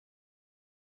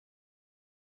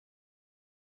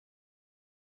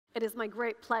It is my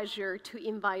great pleasure to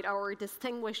invite our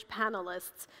distinguished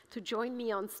panelists to join me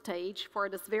on stage for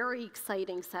this very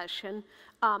exciting session,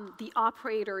 the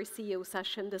Operator CEO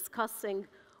session discussing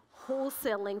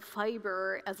wholesaling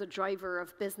fiber as a driver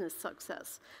of business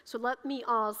success. So let me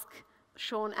ask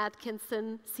Sean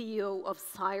Atkinson, CEO of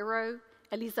SIRO,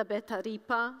 ELISABETTA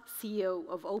RIPA, CEO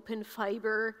of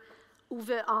Openfibre,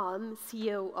 Uwe Alm,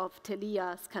 CEO of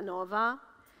Telia Skanova,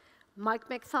 Mike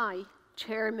McTighe,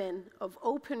 Chairman of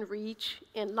Openreach,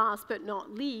 and last but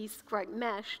not least, Greg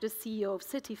MESCH, the CEO of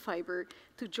CityFibre,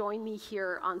 to join me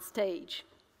here on stage.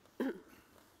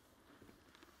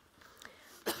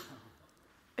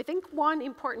 I think one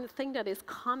important thing that is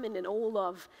common in all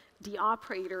of the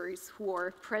operators who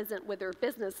are present with their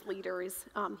business leaders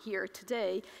here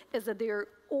today is that they're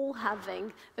all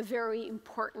having a very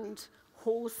important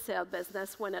wholesale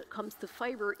business when it comes to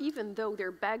fiber, even though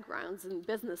their backgrounds and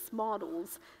business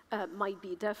models might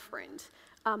be different.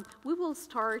 We will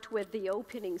start with the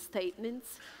opening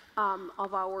statements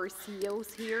of our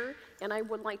CEOs here, and I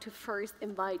would like to first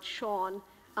invite Sean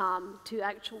to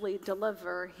actually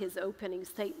deliver his opening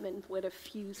statement with a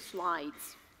few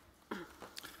slides.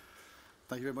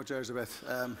 Thank you very much,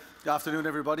 ERZSÉBET. Good afternoon,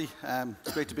 everybody.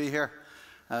 It's great to be here.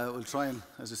 We'll try and,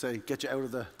 as I say, get you out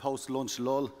of the post-lunch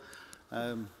lull.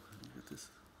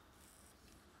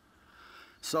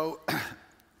 So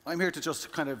I'm here to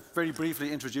just kind of very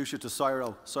briefly introduce you to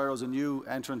SIRO. SIRO is a new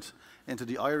entrant into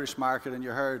the Irish market, and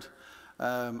you heard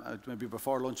maybe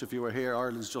before lunch if you were here,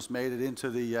 Ireland's just made it into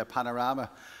the panorama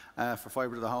for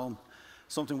fibre to the home.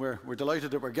 Something we're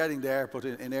delighted that we're getting there, but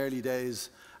in early days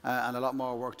and a lot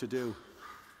more work to do.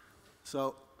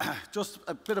 So just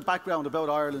a bit of background about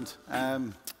Ireland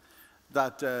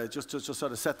that just to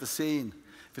sort of set the scene.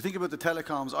 If you think about the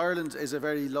telecoms, Ireland is a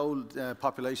very low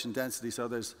population density, so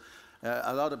there's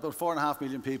about 4.5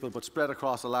 million people, but spread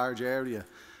across a large area.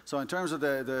 So in terms of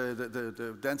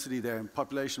the density there and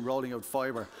population rolling out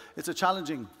fibre, it's a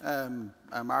challenging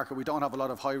market. We don't have a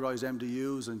lot of high-rise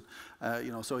MDUs, and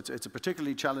so it's a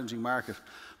particularly challenging market.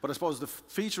 But I suppose the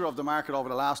feature of the market over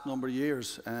the last number of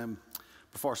years,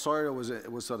 before SIRO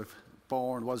was sort of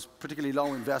born, was particularly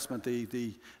low investment.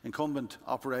 The incumbent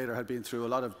operator had been through a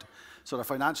lot of sort of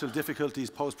financial difficulties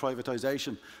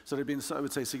post-privatisation. So there had been, I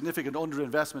would say, significant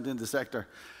underinvestment in the sector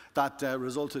that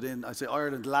resulted in, I'd say,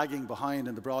 Ireland lagging behind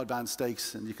in the broadband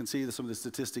stakes. And you can see some of the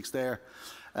statistics there.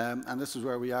 And this is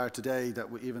where we are today, that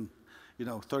we even,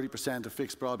 30% of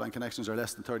fixed broadband connections are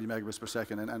less than 30 megabits per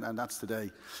second, and that's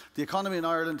today. The economy in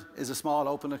Ireland is a small,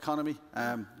 open economy,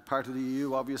 part of the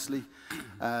EU, obviously.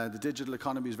 The digital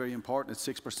economy is very important. It's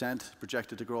 6%,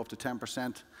 projected to grow up to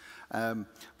 10%.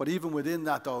 But even within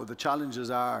that, though, the challenges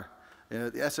are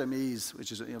the SMEs,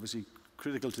 which is obviously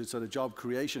critical to sort of job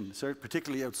creation,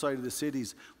 particularly outside of the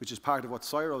cities, which is part of what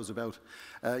SIRO is about.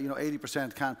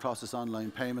 80% can't process online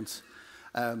payments.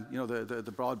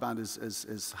 The broadband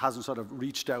hasn't sort of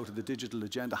reached out to the digital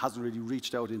agenda, hasn't really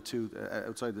reached out into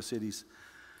outside the cities.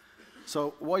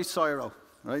 So why SIRO,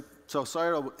 right? So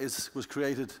SIRO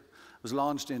was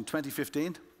launched in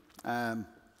 2015.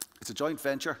 It's a joint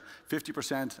venture,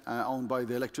 50% owned by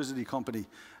the electricity company,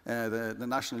 the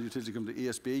national utility company,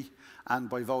 ESB, and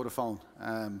by Vodafone.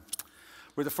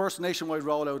 We're the first nationwide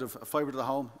rollout of fibre to the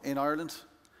home in Ireland.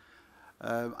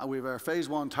 And we have our phase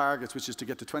 1 targets, which is to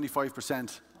get to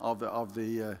 25% of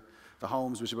the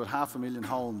homes, which is about 500,000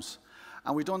 homes.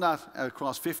 And we've done that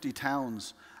across 50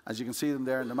 towns, as you can see them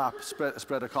there in the map,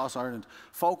 spread across Ireland,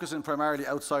 focusing primarily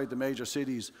outside the major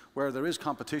cities where there is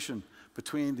competition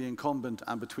between the incumbent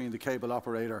and between the cable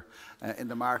operator in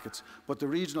the markets. But the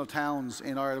regional towns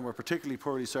in Ireland were particularly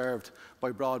poorly served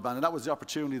by broadband, and that was the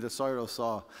opportunity that SIRO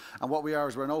saw. And what we are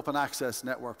is we're an open access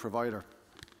network provider.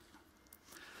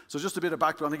 So just a bit of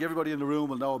background. I think everybody in the room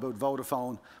will know about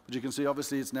Vodafone, but you can see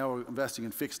obviously it's now investing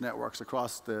in fixed networks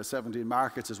across the 17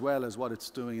 markets, as well as what it's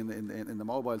doing in the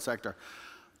mobile sector.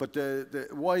 But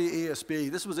why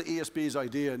ESB? This was the ESB's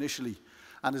idea initially.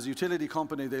 And as a utility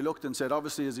company, they looked and said,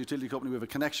 obviously as a utility company, we have a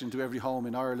connection to every home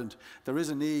in Ireland. There is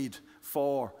a need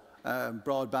for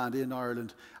broadband in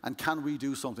Ireland, and can we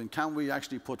do something? Can we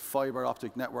actually put fibre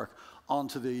optic network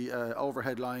onto the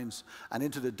overhead lines and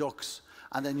into the ducts,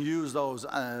 and then use those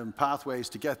pathways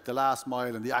to get the last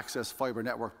mile and the access fibre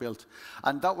network built?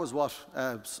 And that was what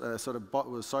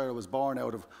SIRO was born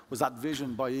out of, was that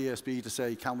vision by ESB to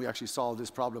say, can we actually solve this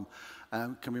problem?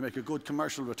 Can we make a good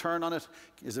commercial return on it?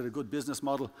 Is it a good business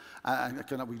model? And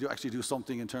can we actually do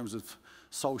something in terms of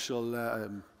social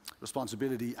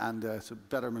responsibility and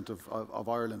betterment of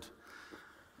Ireland?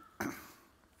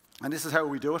 And this is how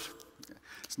we do it.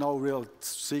 It's no real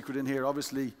secret in here.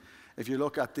 Obviously, if you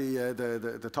look at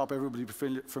the top, everybody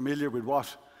familiar with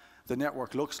what the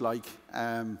network looks like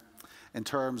in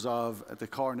terms of the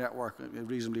core network,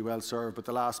 reasonably well served, but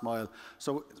the last mile.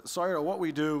 So SIRO, what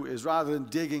we do is rather than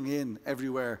digging in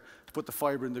everywhere to put the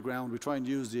fibre in the ground, we try and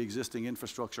use the existing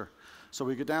infrastructure. So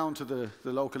we go down to the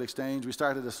local exchange, we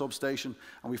start at a substation,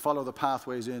 and we follow the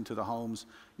pathways into the homes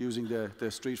using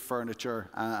the street furniture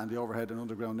and the overhead and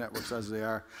underground networks as they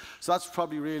are. So that's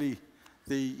probably really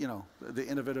the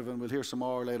innovative, and we'll hear some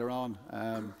more later on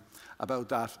about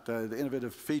that. The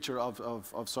innovative feature of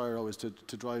SIRO is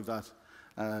to drive that,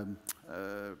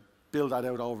 build that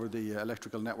out over the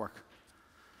electrical network.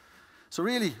 So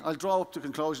really, I'll draw up to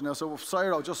conclusion now. So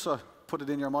SIRO, just to put it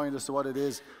in your mind as to what it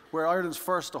is, we're Ireland's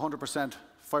first 100%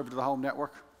 fibre to the home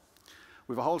network.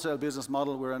 We have a wholesale business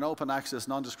model. We're an open access,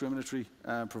 non-discriminatory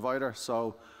provider.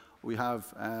 So we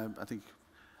have, I think,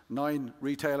 9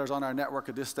 retailers on our network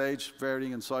at this stage,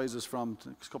 varying in sizes from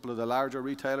a couple of the larger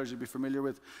retailers you'd be familiar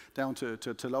with, down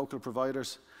to local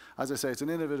providers. As I say, it's an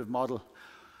innovative model.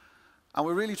 And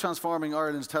we're really transforming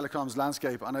Ireland's telecoms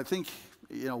landscape. And I think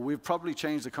we've probably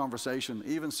changed the conversation,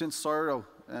 even since SIRO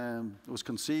was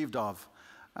conceived of.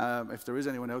 If there is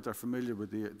anyone out there familiar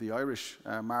with the Irish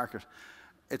market,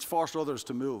 it's forced others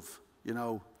to move.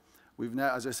 We've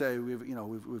now, as I say,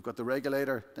 we've got the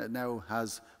regulator that now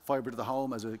has fibre to the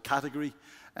home as a category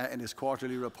in its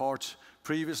quarterly reports.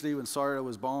 Previously, when SIRO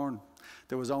was born,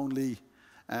 there was only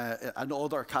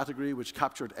another category which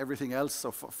captured everything else.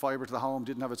 So fibre to the home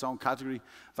didn't have its own category.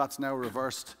 That's now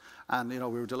reversed, and we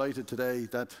were delighted today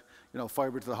that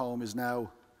fibre to the home is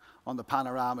now on the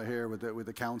panorama here with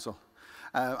the council.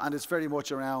 And it's very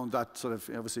much around that sort of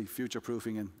obviously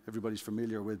future-proofing, and everybody's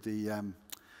familiar with the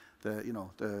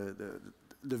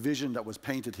vision that was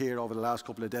painted here over the last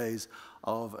couple of days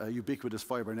of a ubiquitous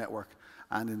fibre network.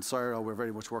 And in SIRO, we're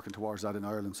very much working towards that in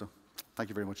Ireland. So thank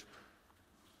you very much.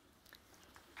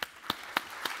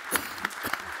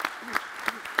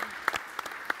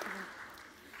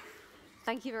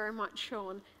 Thank you very much,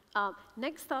 Sean.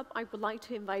 Next up, I would like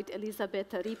to invite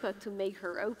Elisabetta RIPA to make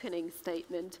her opening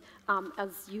statement.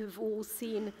 As you've all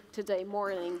seen today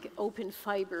morning, Open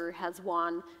Fibre has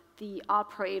won the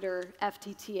Operator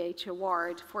FTTH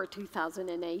Award for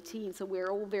 2018, so we're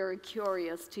all very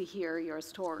curious to hear your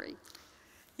story.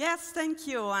 Yes, thank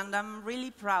you, and I'm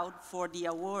really proud for the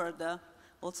award,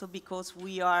 also because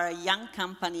we are a young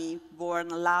company born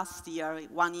last year,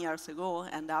 1 year ago,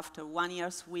 and after 1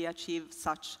 year we achieved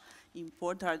such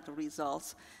important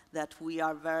results that we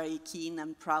are very keen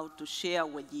and proud to share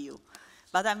with you.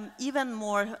 But I'm even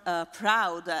more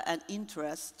proud and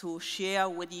interested to share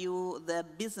with you the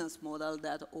business model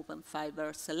that Open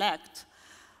Fibre select,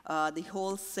 the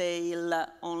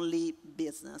wholesale-only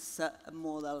business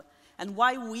model, and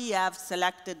why we have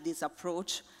selected this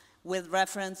approach with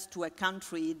reference to a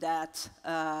country that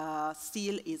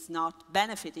still is not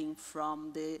benefiting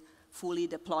from the fully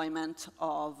deployment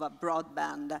of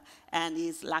broadband and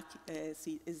is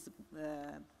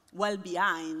well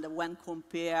behind when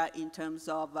compared in terms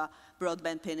of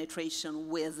broadband penetration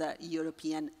with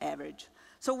European average.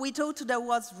 So we thought there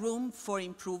was room for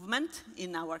improvement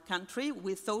in our country.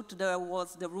 We thought there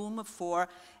was the room for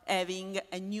having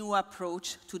a new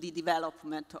approach to the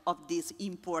development of this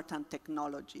important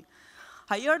technology.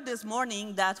 I heard this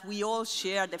morning that we all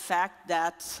share the fact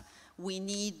that we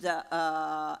need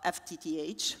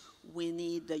FTTH. We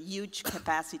need a huge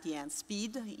capacity and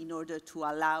speed in order to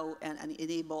allow and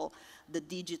enable the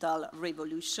digital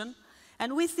revolution.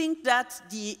 And we think that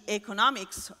the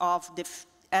economics of the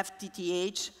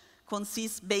FTTH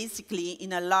consists basically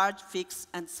in a large fixed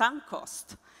and sunk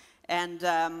cost. And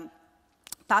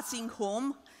passing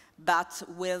home, but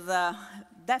with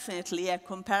definitely a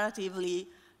comparatively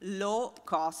low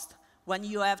cost when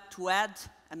you have to add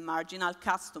marginal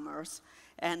customers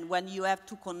and when you have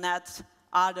to connect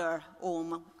other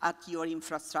home at your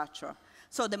infrastructure.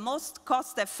 So the most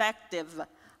cost-effective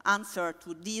answer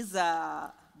to this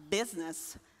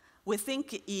business, we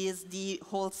think, is the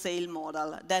wholesale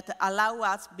model that allow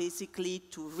us basically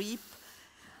to reap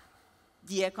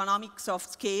the economics of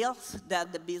scale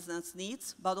that the business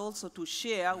needs, but also to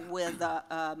share with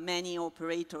many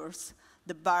operators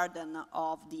the burden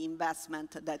of the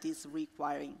investment that is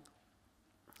requiring.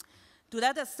 To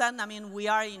that extent, I mean, we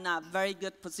are in a very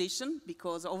good position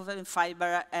because Open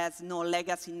Fibre has no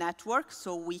legacy network,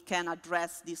 so we can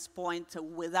address this point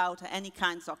without any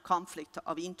kinds of conflict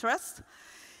of interest.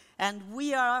 And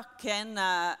we can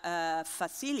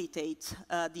facilitate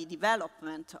the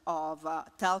development of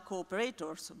telco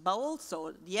operators, but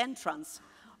also the entrance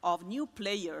of new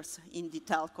players in the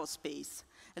telco space.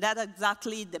 That's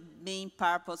exactly the main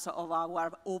purpose of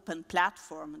our open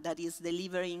platform that is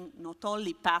delivering not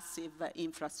only passive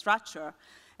infrastructure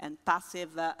and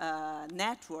passive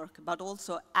network, but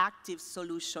also active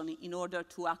solution in order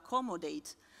to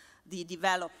accommodate the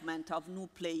development of new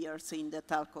players in the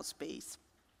telco space.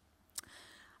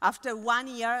 After 1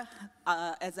 year,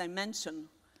 as I mentioned,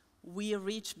 we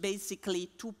reached basically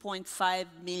 2.5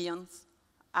 million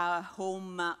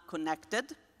home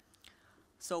connected.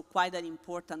 So quite an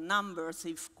important numbers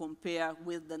if compared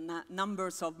with the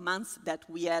numbers of months that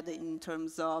we had in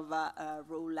terms of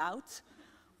rollout.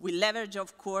 We leverage,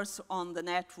 of course, on the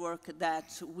network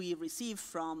that we received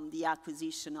from the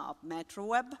acquisition of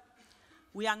MetroWeb.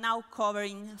 We are now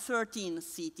covering 13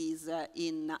 cities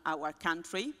in our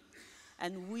country.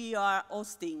 And we are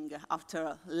hosting,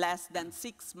 after less than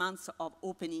 6 months of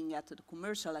opening at the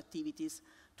commercial activities,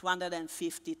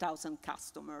 250,000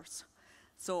 customers.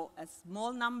 So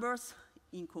small numbers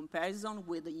in comparison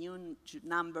with the huge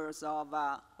numbers of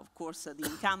course, the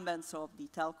incumbents of the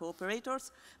telco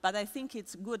operators. But I think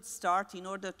it's a good start in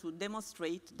order to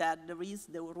demonstrate that there is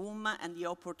the room and the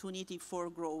opportunity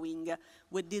for growing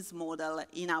with this model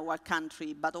in our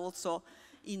country, but also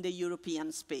in the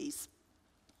European space.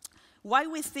 Why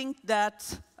we think that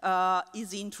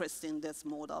is interesting, this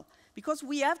model? Because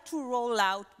we have to roll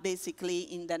out, basically,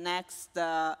 in the next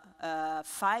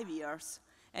 5 years,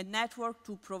 a network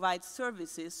to provide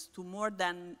services to more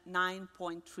than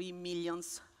 9.3 million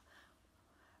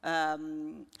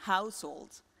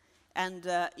households. And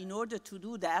in order to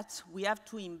do that, we have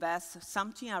to invest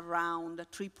something around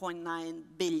 3.9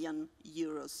 billion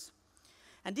euros.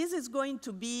 And this is going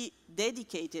to be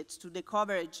dedicated to the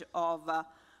coverage of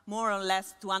more or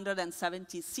less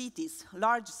 270 cities,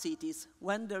 large cities,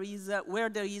 where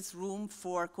there is room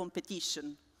for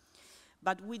competition.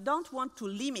 But we don't want to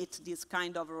limit this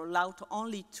kind of rollout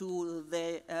only to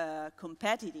the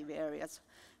competitive areas,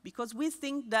 because we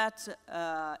think that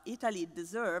Italy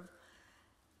deserves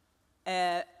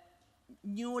a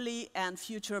newly and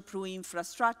future-proof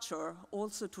infrastructure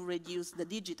also to reduce the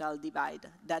digital divide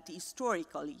that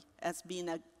historically has been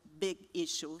a big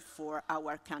issue for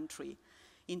our country,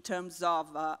 in terms of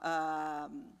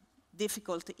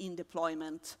difficulty in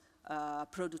deployment,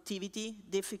 productivity,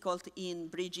 difficult in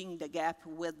bridging the gap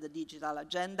with the digital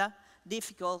agenda,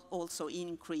 difficult also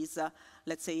increase,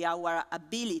 let's say, our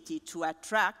ability to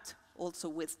attract, also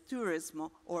with tourism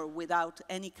or without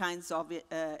any kinds of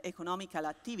economical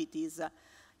activities,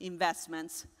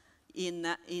 investments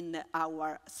in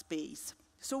our space.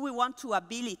 So we want to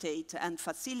habilitate and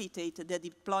facilitate the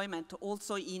deployment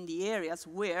also in the areas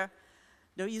where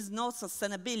there is no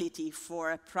sustainability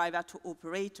for a private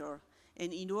operator.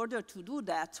 And in order to do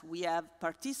that, we have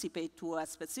participated to a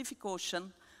specific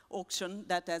auction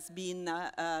that has been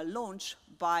launched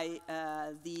by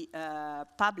the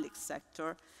public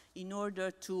sector in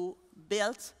order to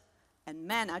build and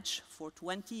manage for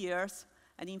 20 years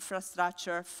an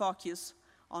infrastructure focused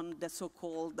on the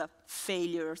so-called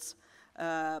failures,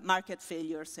 market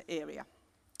failures area.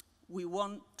 We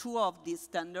won 2 of these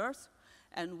tenders,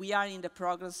 and we are in the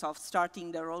progress of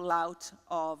starting the rollout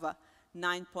of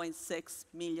 9.6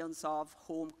 million of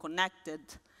home connected,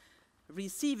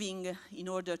 receiving, in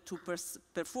order to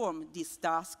perform this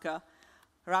task,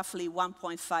 roughly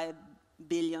 1.5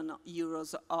 billion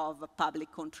euros of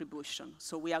public contribution.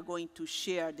 So we are going to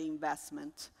share the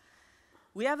investment.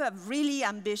 We have a really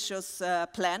ambitious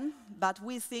plan, but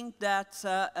we think that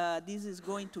this is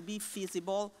going to be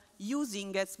feasible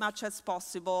using as much as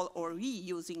possible, or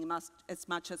reusing as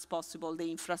much as possible, the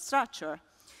infrastructure.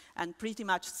 And pretty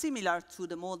much similar to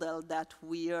the model that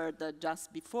we heard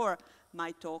just before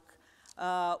my talk,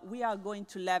 we are going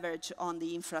to leverage on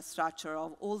the infrastructure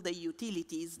of all the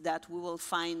utilities that we will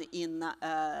find in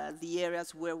the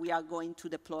areas where we are going to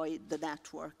deploy the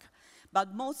network.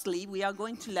 But mostly, we are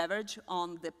going to leverage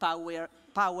on the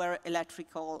power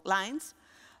electrical lines,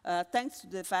 thanks to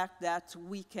the fact that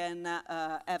we can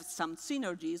have some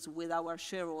synergies with our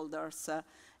shareholders,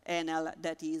 Enel,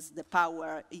 that is the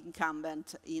power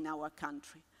incumbent in our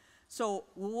country. So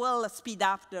we will speed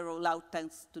up the rollout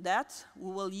thanks to that.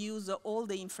 We will use all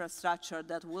the infrastructure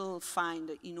that we'll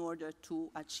find in order to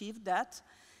achieve that.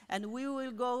 And we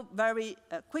will go very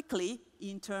quickly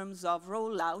in terms of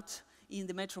rollout in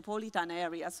the metropolitan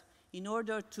areas in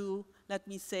order to, let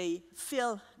me say,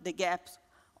 fill the gaps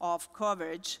of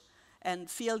coverage and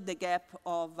fill the gap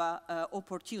of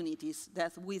opportunities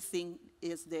that we think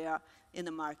is there in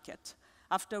the market.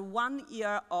 After 1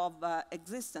 year of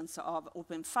existence of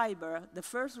Open Fibre, the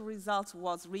first results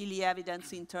was really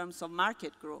evident in terms of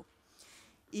market growth.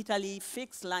 Italy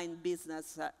fixed line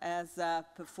business has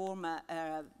performed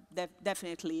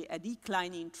definitely a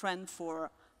declining trend for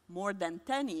more than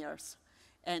 10 years.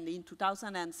 And in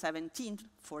 2017,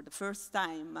 for the first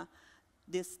time,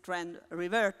 this trend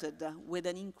reverted with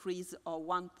an increase of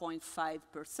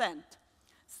 1.5%.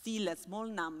 Still a small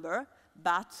number,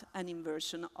 but an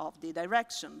inversion of the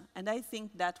direction. And I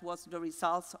think that was the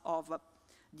result of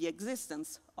the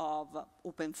existence of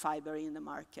open fiber in the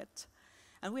market.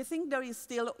 And we think there is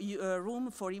still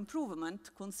room for improvement,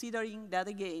 considering that,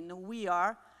 again, we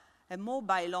are a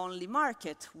mobile-only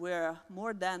market where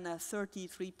more than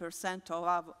 33%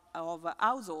 of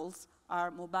households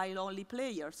are mobile-only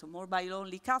players, or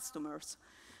mobile-only customers.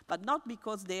 But not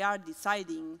because they are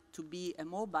deciding to be a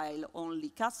mobile-only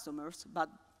customers, but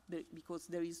because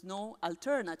there is no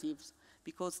alternatives,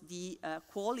 because the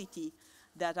quality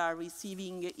that are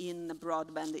receiving in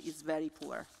broadband is very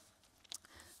poor.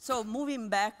 So moving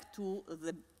back to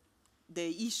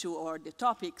the issue or the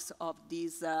topics of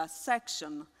this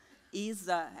section, is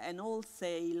an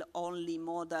wholesale-only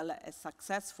model a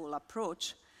successful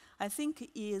approach? I think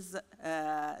is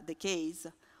the case,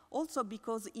 also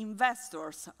because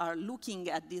investors are looking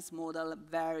at this model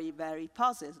very, very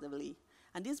positively.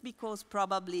 And this because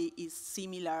probably is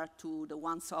similar to the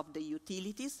ones of the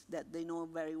utilities that they know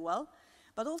very well,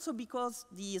 but also because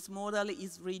this model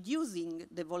is reducing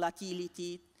the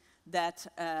volatility that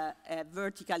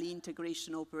vertical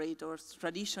integration operators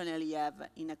traditionally have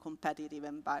in a competitive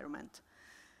environment.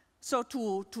 So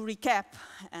to recap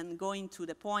and going to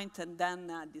the point and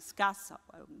then discuss,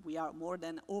 we are more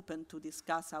than open to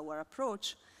discuss our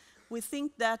approach. We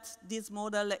think that this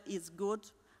model is good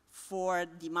for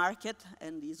the market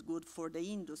and is good for the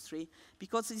industry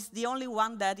because it's the only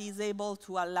one that is able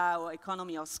to allow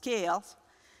economy of scale.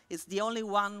 It's the only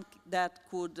one that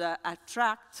could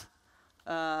attract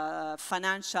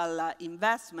financial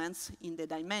investments in the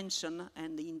dimension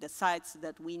and in the sites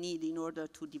that we need in order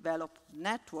to develop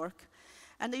network.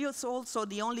 And it's also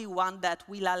the only one that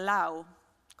will allow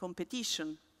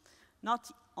competition,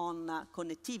 not on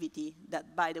connectivity,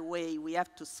 that, by the way, we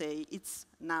have to say it's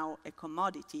now a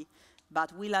commodity,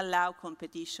 but will allow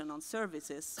competition on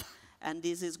services. And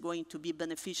this is going to be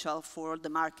beneficial for the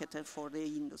market and for the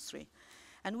industry.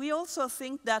 And we also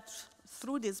think that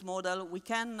through this model, we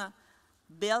can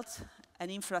build an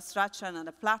infrastructure and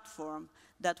a platform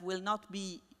that will not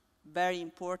be very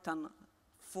important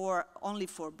only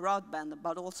for broadband,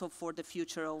 but also for the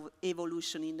future of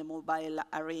evolution in the mobile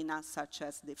arena, such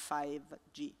as the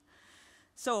 5G.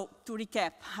 So to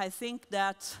recap, I think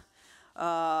that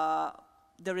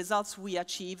the results we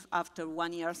achieve after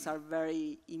 1 year are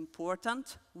very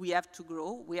important. We have to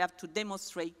grow. We have to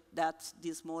demonstrate that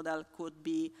this model could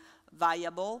be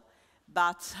viable.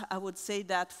 But I would say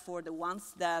that for the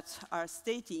ones that are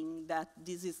stating that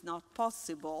this is not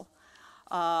possible,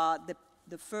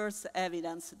 the first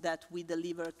evidence that we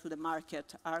deliver to the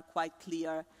market are quite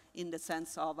clear in the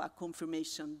sense of a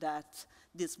confirmation that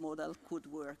this model could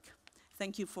work.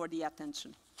 Thank you for the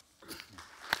attention.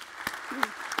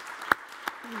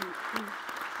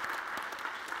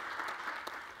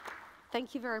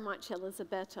 Thank you very much,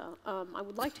 Elisabetta. I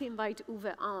would like to invite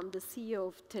Uwe Ahn, the CEO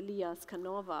of Telia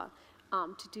Skanova,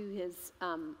 to do his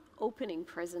opening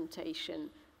presentation,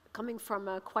 coming from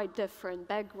a quite different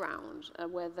background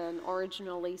with an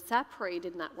originally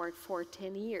separated network for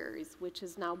 10 years, which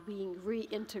is now being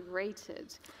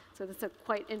reintegrated. So that's a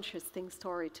quite interesting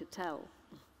story to tell.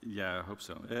 Yeah, I hope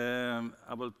so.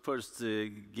 I will first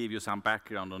give you some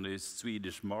background on the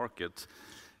Swedish market.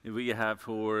 We have,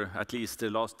 for at least the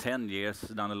last 10 years,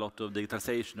 done a lot of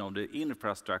digitalization of the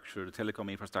infrastructure, the telecom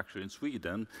infrastructure in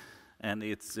Sweden. And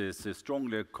it's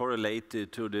strongly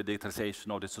correlated to the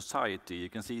digitalization of the society. You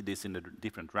can see this in the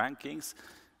different rankings.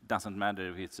 It doesn't matter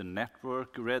if it's a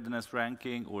network readiness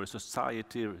ranking or a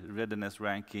society readiness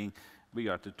ranking. We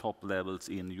are at the top levels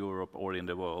in Europe or in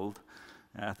the world.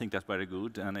 I think that's very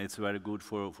good, and it's very good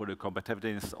for the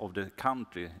competitiveness of the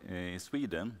country in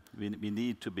Sweden. We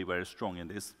need to be very strong in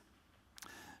this.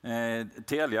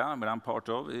 Telia, where I'm part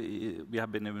of, we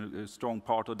have been a strong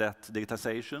part of that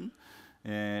digitalization.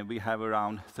 We have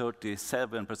around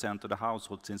 37% of the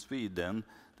households in Sweden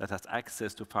that has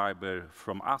access to fiber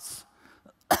from us.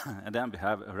 And then we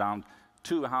have around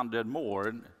 200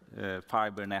 more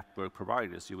fiber network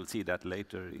providers. You will see that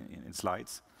later in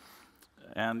slides.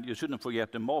 And you shouldn't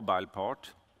forget the mobile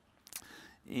part.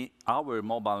 In our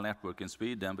mobile network in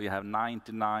Sweden, we have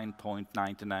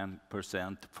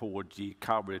 99.99% 4G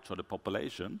coverage of the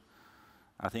population.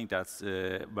 I think that's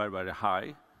very, very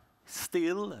high.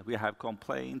 Still, we have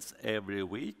complaints every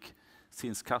week,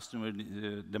 since customer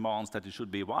demands that it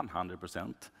should be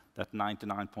 100%, that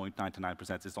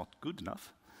 99.99% is not good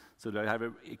enough. So they have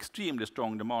an extremely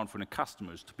strong demand from the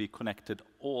customers to be connected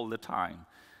all the time.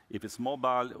 If it's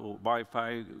mobile or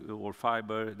Wi-Fi or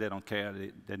fiber, they don't care.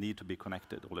 They need to be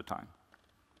connected all the time.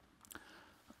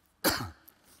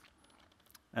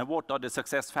 And what are the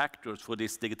success factors for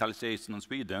this digitalization in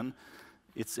Sweden?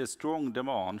 It's a strong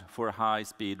demand for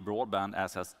high-speed broadband,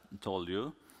 as I told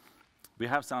you. We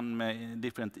have some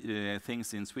different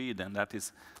things in Sweden, that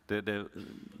is the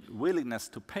willingness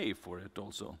to pay for it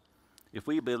also. If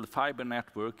we build fiber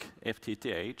network,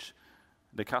 FTTH,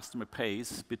 the customer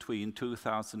pays between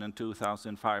 2,000 and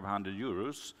 2,500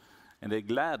 euros, and they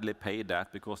gladly pay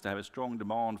that because they have a strong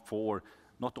demand for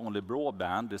not only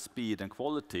broadband, the speed and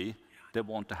quality, they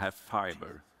want to have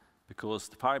fiber. Because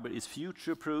the fiber is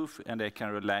future-proof and they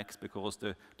can relax because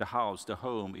the house, the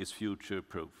home is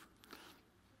future-proof.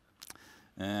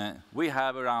 We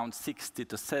have around 60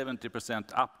 to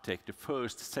 70% uptake, the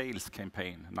first sales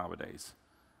campaign nowadays,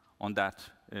 on that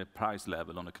price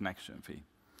level on a connection fee.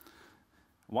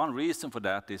 One reason for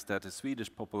that is that the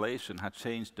Swedish population had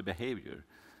changed the behavior.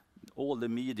 All the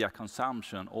media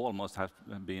consumption almost has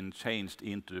been changed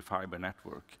into the fiber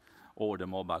network or the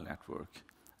mobile network.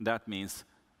 That means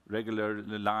regular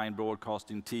line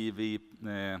broadcasting TV,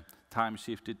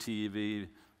 time-shifted TV,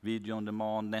 video on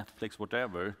demand, Netflix,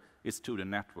 whatever, is to the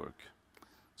network.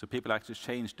 So people actually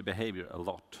change the behavior a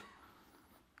lot.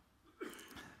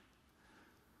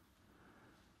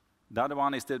 The other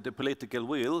one is the political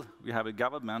will. We have a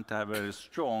government that have a very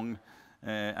strong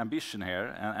ambition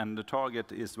here, and the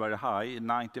target is very high.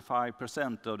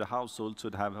 95% of the households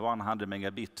should have 100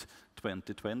 megabit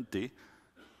 2020.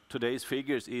 Today's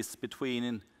figures is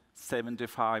between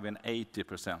 75 and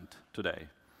 80% today.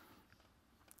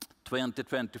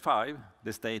 2025,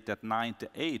 they state that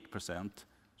 98%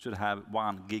 should have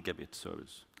 1 gigabit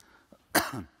service.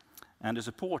 And the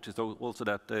support is also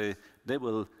that they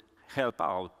will help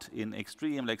out in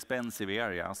extremely expensive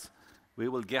areas. We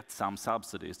will get some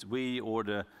subsidies. We or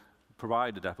the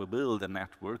provider that will build a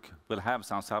network will have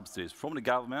some subsidies from the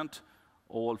government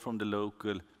or from the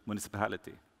local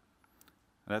municipality.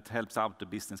 That helps out the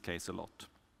business case a lot.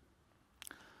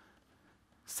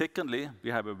 Secondly, we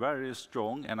have a very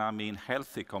strong, and I mean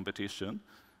healthy competition.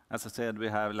 As I said, we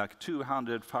have like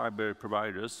 200 fiber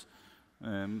providers,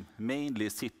 mainly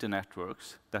city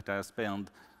networks, that have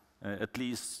spent at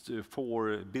least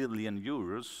 4 billion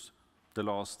euros the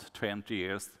last 20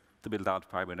 years to build out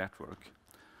fiber network.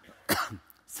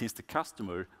 Since the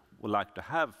customer would like to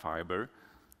have fiber,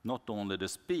 not only the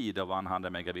speed of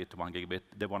 100 megabit to 1 gigabit,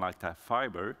 they would like to have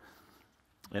fiber,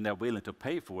 and they're willing to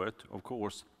pay for it. Of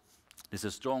course, it's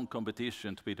a strong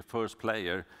competition to be the first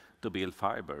player to build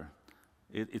fiber.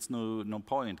 It's no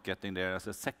point getting there as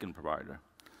a second provider.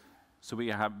 So we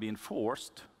have been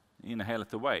forced, in a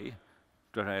healthy way,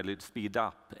 to really speed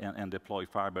up and deploy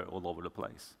fiber all over the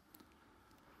place.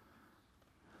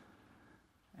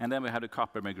 And then we had a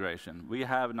copper migration. We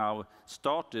have now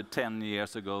started 10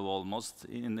 years ago almost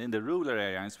in the rural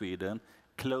area in Sweden,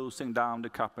 closing down the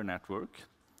copper network.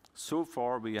 So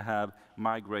far we have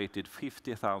migrated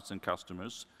 50,000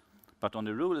 customers, but on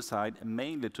the rural side,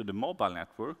 mainly to the mobile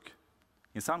network.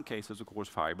 In some cases, of course,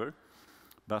 fiber,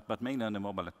 but mainly on the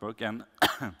mobile network. And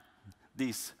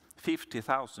these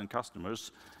 50,000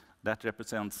 customers, that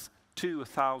represents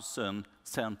 2,000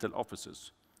 central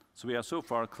offices. So we have so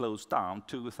far closed down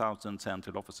 2,000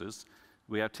 central offices.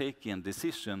 We have taken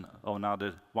decision of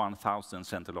another 1,000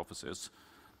 central offices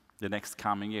the next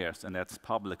coming years, and that's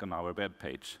public on our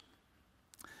webpage.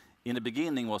 In the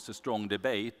beginning was a strong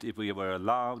debate. If we were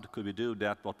allowed, could we do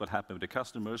that? What would happen with the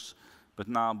customers? But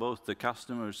now both the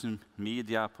customers,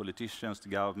 media, politicians, the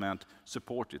government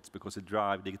support it because it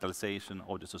drives digitalization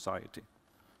of the society.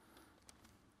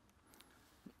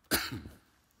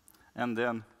 And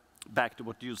then back to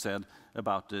what you said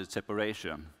about the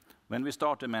separation. When we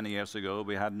started many years ago,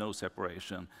 we had no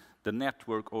separation. The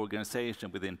network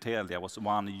organization within Telia was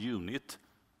one unit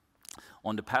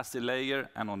on the passive layer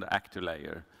and on the active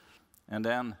layer. And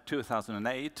then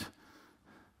 2008,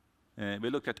 we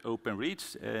looked at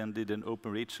Openreach and did an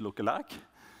Openreach lookalike.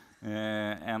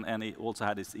 And it also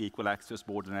had its equal access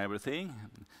board and everything.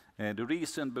 The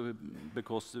reason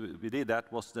because we did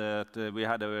that was that we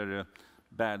had a very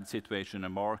bad situation in the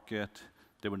market.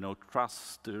 There were no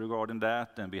trust regarding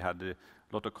that, and we had a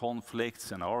lot of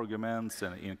conflicts and arguments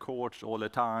and in courts all the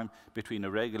time between the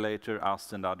regulator,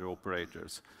 us, and other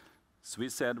operators. So we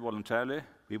said voluntarily,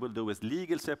 we will do a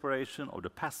legal separation of the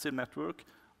passive network,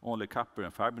 only copper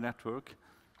and fiber network,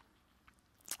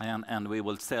 and we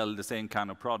will sell the same kind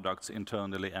of products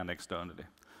internally and externally.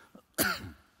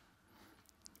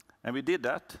 And we did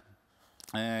that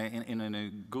in a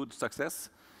good success.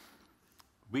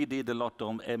 We did a lot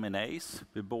of M&As.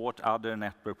 We bought other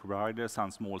network providers,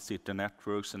 some small city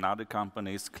networks, and other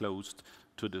companies close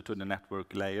to the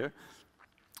network layer.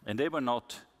 And they were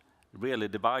not really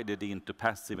divided into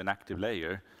passive and active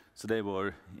layer. So they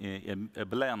were a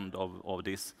blend of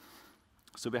this.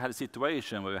 So we had a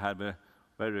situation where we had a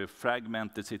very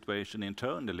fragmented situation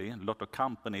internally, a lot of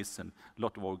companies and a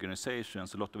lot of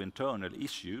organizations, a lot of internal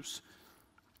issues.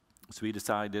 So we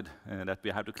decided that we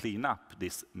had to clean up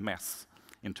this mess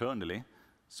internally.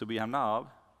 So we have now,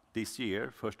 this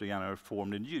year, 1st of January,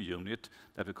 formed a new unit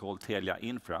that we call Telia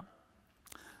Infra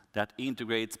that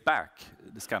integrates back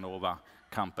the Skanova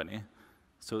company.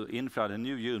 So Infra, the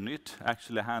new unit,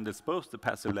 actually handles both the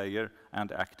passive layer and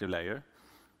the active layer.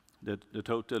 The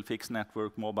total fixed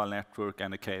network, mobile network,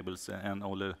 and the cables and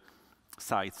all the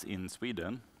sites in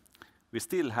Sweden. We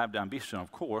still have the ambition,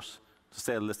 of course, to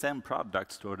sell the same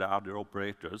products to the other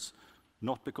operators,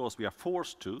 not because we are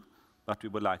forced to, but we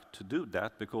would like to do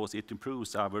that because it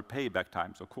improves our payback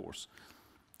times, of course.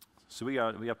 So we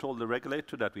have told the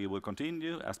regulator that we will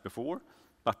continue as before,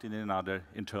 but in another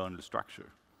internal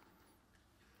structure.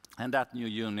 And that new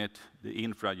unit, the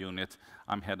infra unit,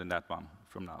 I'm heading that one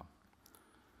from now.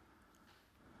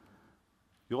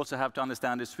 You also have to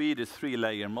understand the Swedish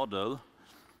three-layer model.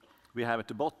 We have at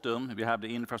the bottom, we have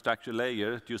the infrastructure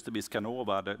layer. It used to be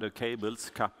Skanova, the cables,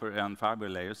 copper, and fiber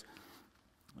layers.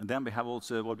 And then we have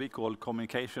also what we call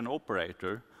communication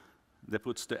operator that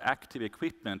puts the active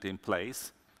equipment in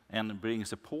place and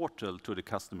brings a portal to the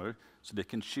customer so they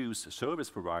can choose a service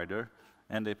provider.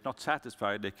 And if not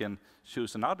satisfied, they can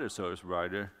choose another service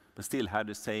provider, but still have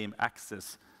the same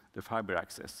access, the fiber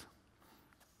access.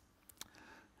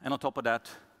 And on top of that,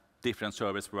 different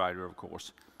service provider, of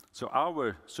course. So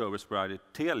our service provider,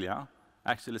 Telia,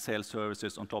 actually sells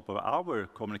services on top of our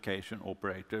communication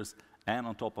operators and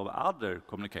on top of other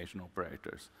communication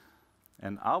operators.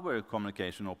 And our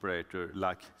communication operator,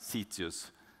 like Citius,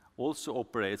 also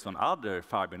operates on other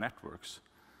fiber networks.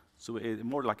 So it's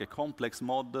more like a complex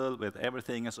model with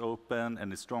everything is open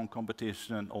and it's strong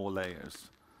competition in all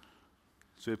layers.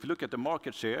 So if you look at the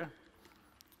market share,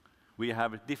 we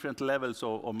have different levels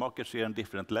of market share and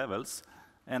different levels,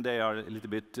 and they are a little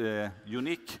bit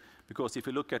unique, because if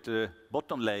you look at the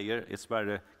bottom layer, it's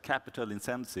very capital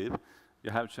intensive.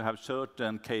 You have to have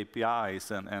certain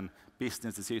KPIs and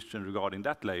business decisions regarding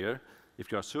that layer.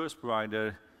 If you're a service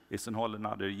provider, it's a whole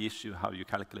another issue how you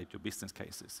calculate your business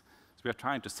cases. So we are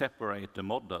trying to separate the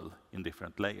model in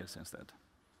different layers instead.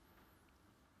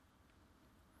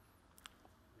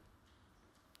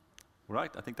 All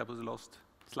right, I think that was the last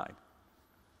slide.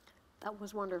 That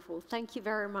was wonderful. Thank you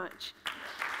very much.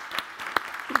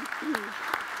 Okay,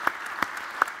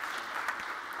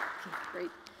 great.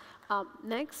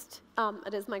 Next,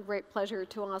 it is my great pleasure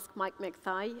to ask Mike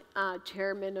McTighe,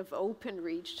 Chairman of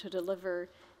Openreach, to deliver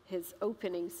his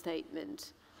opening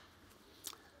statement.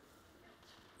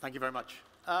 Thank you very much.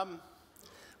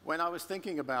 When I was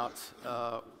thinking about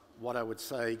what I would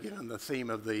say, given the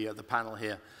theme of the panel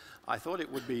here, I thought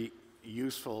it would be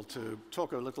useful to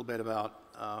talk a little bit about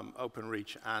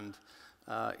Openreach and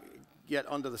get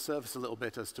under the surface a little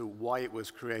bit as to why it was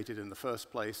created in the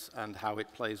first place and how it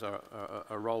plays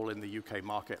a role in the UK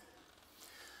market.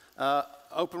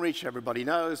 Openreach, everybody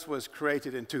knows, was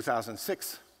created in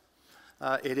 2006.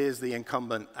 It is the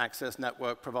incumbent access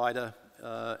network provider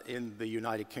in the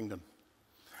United Kingdom.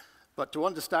 But to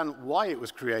understand why it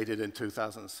was created in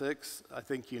 2006, I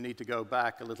think you need to go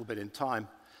back a little bit in time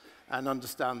and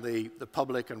understand the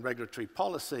public and regulatory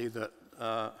policy that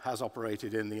has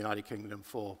operated in the United Kingdom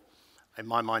for, in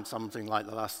my mind, something like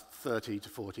the last 30 to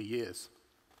 40 years.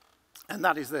 And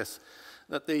that is this,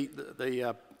 that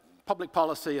the public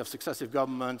policy of successive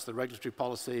governments, the regulatory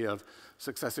policy of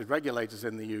successive regulators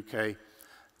in the UK,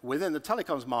 within the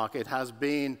telecoms market has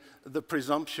been the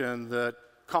presumption that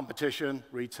competition,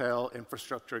 retail,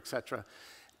 infrastructure, etc.,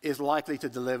 is likely to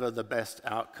deliver the best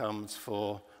outcomes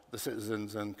for the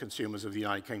citizens and consumers of the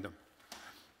United Kingdom.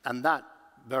 And that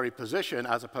very position,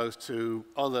 as opposed to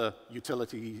other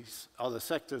utilities, other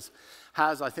sectors,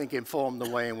 has, I think, informed the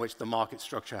way in which the market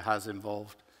structure has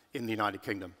evolved in the United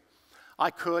Kingdom.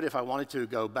 I could, if I wanted to,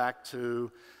 go back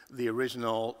to the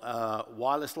original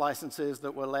wireless licenses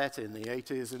that were let in the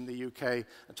 80s in the UK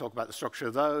and talk about the structure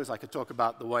of those. I could talk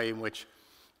about the way in which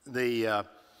the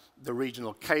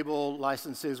regional cable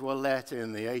licenses were let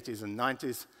in the 80s and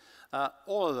 90s.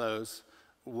 All of those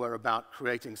were about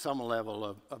creating some level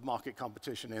of market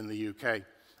competition in the UK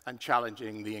and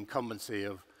challenging the incumbency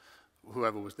of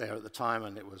whoever was there at the time,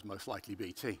 and it was most likely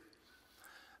BT.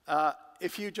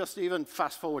 If you just even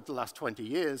fast forward to the last 20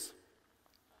 years,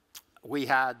 we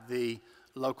had the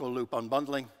local loop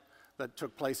unbundling that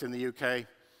took place in the UK.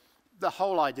 The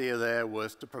whole idea there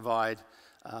was to provide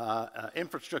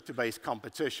infrastructure-based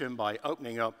competition by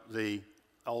opening up the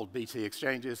old BT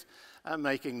exchanges and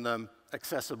making them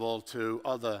accessible to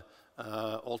other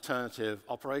alternative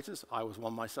operators. I was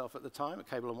one myself at the time at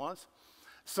Cable & Wires,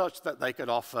 such that they could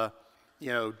offer,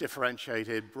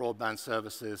 differentiated broadband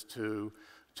services to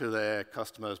their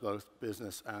customers, both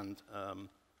business and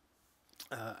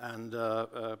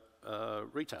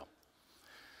retail.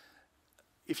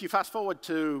 If you fast forward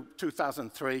to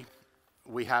 2003,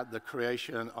 we had the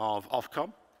creation of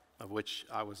Ofcom, of which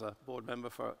I was a board member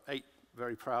for 8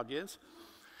 very proud years.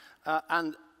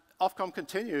 And Ofcom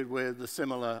continued with the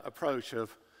similar approach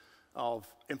of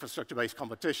infrastructure-based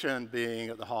competition being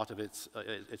at the heart of its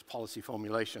policy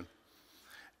formulation.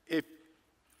 In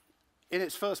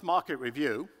its first market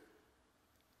review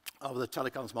of the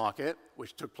telecoms market,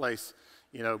 which took place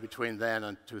between then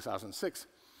and 2006,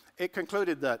 it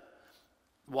concluded that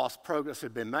whilst progress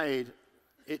had been made,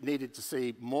 it needed to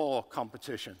see more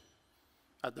competition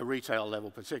at the retail level,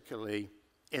 particularly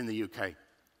in the UK.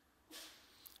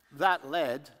 That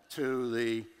led to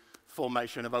the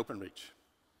formation of Openreach.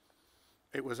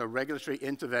 It was a regulatory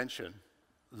intervention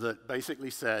that basically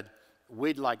said,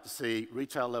 we'd like to see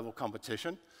retail-level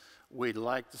competition. We'd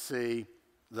like to see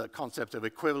the concept of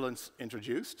equivalence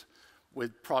introduced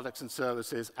with products and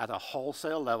services at a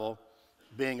wholesale level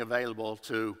being available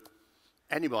to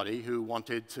anybody who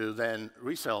wanted to then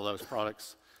resell those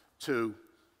products to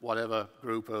whatever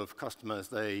group of customers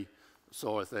they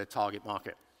saw as their target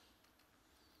market.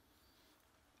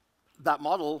 That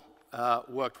model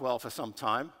worked well for some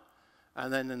time,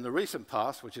 and then in the recent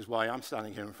past, which is why I'm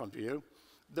standing here in front of you,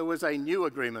 there was a new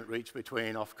agreement reached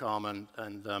between Ofcom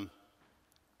and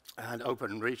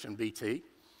Openreach and BT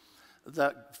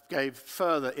that gave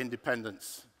further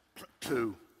independence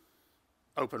to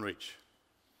Openreach.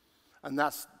 And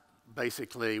that's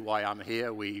basically why I'm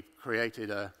here. We created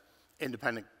an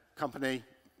independent company.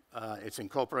 It's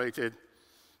incorporated.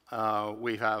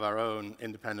 We have our own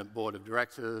independent board of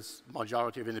directors,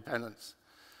 majority of independents.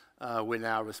 We're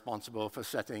now responsible for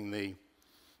setting the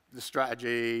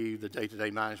strategy, the day-to-day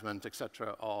management, et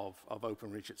cetera, of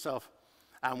Openreach itself.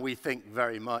 And we think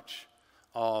very much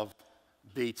of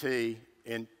BT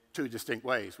in 2 distinct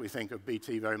ways. We think of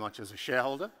BT very much as a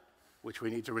shareholder, which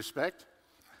we need to respect.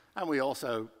 And we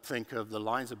also think of the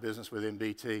lines of business within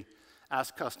BT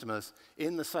as customers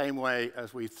in the same way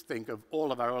as we think of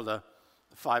all of our other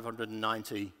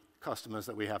 590 customers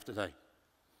that we have today.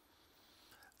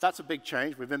 That's a big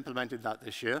change. We've implemented that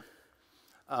this year.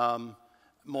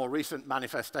 More recent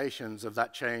manifestations of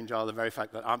that change are the very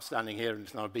fact that I'm standing here and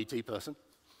it's not a BT person.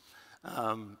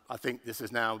 I think this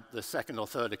is now the 2nd or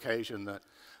 3rd occasion that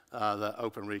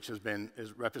Openreach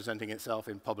is representing itself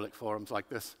in public forums like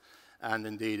this, and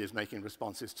indeed is making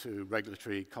responses to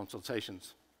regulatory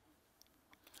consultations.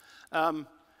 And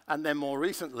then more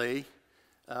recently,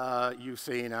 you've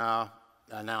seen our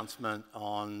announcement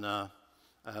on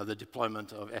the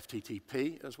deployment of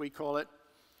FTTP, as we call it,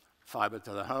 fiber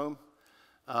to the home,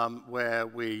 where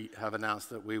we have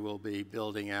announced that we will be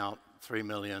building out 3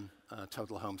 million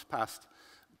total homes passed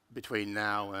between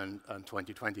now and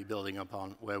 2020, building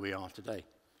upon where we are today.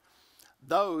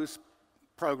 Those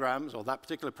programs, or that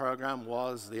particular program,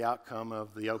 was the outcome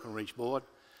of the Openreach board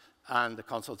and the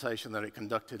consultation that it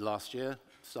conducted last year,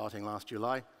 starting last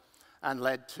July, and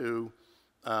led to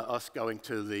us going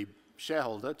to the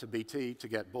shareholder, to BT, to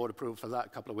get board approval for that a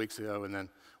couple of weeks ago, and then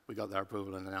we got their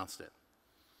approval and announced it.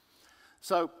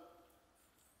 So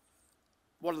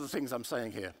what are the things I'm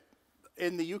saying here?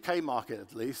 In the UK market,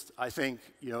 at least, I think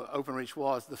Openreach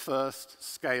was the first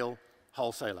scale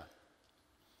wholesaler.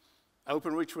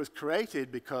 Openreach was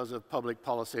created because of public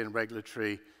policy and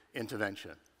regulatory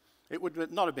intervention. It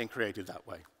would not have been created that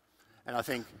way. And I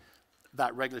think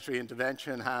that regulatory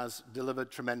intervention has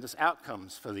delivered tremendous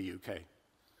outcomes for the UK.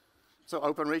 So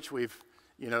Openreach,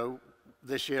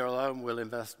 this year alone, we'll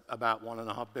invest about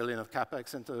 $1.5 billion of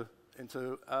capex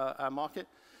into our market.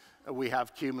 We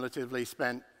have cumulatively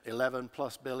spent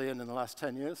 $11+ billion in the last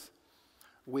 10 years.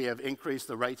 We have increased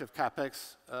the rate of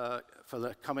capex for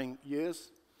the coming years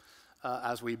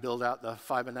as we build out the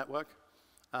fiber network.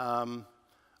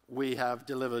 We have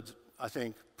delivered, I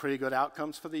think, pretty good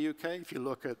outcomes for the UK. If you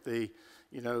look at the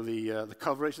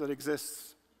coverage that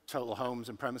exists, total homes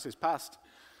and premises passed,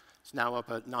 it's now up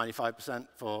at 95%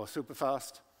 for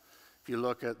superfast. If you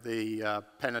look at the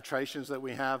penetrations that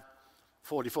we have,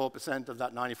 44% of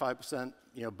that 95%,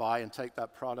 buy and take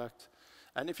that product.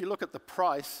 And if you look at the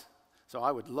price, so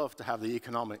I would love to have the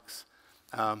economics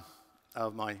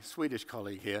of my Swedish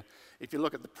colleague here. If you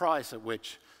look at the price at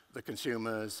which the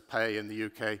consumers pay in the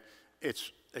UK,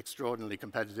 it's extraordinarily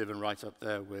competitive and right up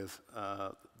there with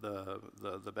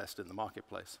the best in the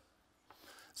marketplace.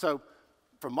 So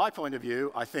from my point of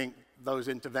view, I think those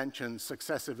interventions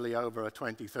successively over a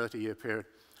 20, 30-year period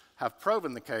have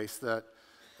proven the case that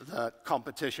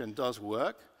competition does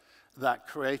work, that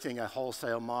creating a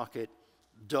wholesale market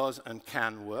does and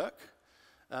can work,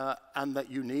 and that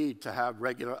you need to have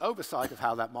regular oversight of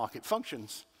how that market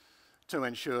functions to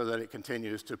ensure that it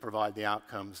continues to provide the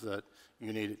outcomes that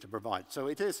you need it to provide. So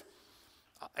it is,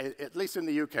 at least in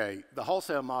the UK, the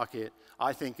wholesale market,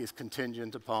 I think, is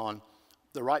contingent upon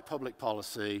the right public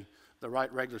policy, the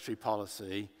right regulatory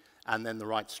policy, and then the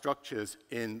right structures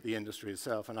in the industry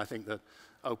itself. And I think that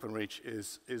Openreach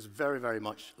is very, very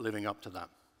much living up to that.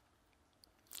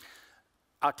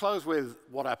 I'll close with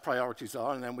what our priorities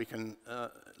are, and then we can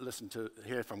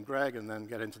hear from Greg and then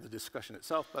get into the discussion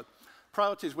itself. But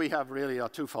priorities we have really are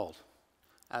twofold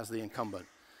as the incumbent.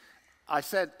 I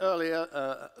said earlier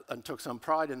and took some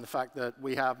pride in the fact that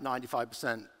we have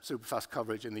 95% superfast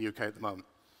coverage in the UK at the moment,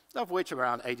 of which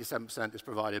around 87% is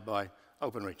provided by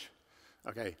Openreach.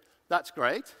 Okay, that's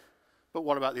great, but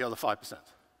what about the other 5%?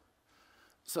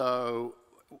 So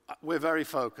we're very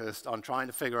focused on trying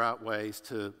to figure out ways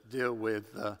to deal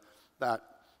with that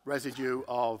residue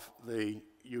of the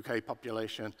UK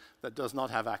population that does not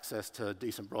have access to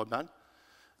decent broadband.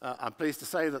 I'm pleased to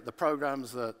say that the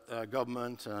programs that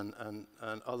government and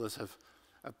others have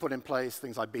put in place,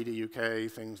 things like BD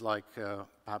UK, things like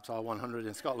perhaps R100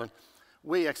 in Scotland,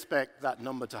 we expect that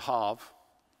number to halve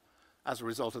as a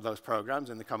result of those programs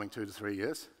in the coming 2 to 3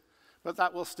 years. But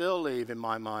that will still leave, in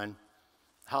my mind,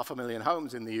 500,000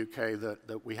 homes in the UK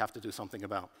that we have to do something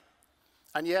about.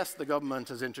 And yes, the government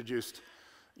has introduced,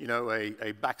 you know,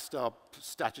 a backstop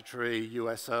statutory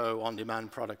USO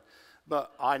on-demand product.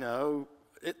 But I know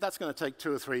that's going to take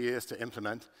 2 or 3 years to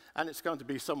implement, and it's going to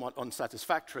be somewhat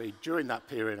unsatisfactory during that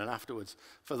period and afterwards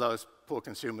for those poor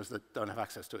consumers that don't have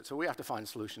access to it. So we have to find a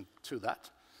solution to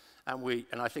that.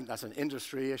 And I think that's an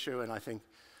industry issue, and I think,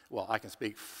 well, I can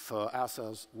speak for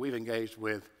ourselves. We've engaged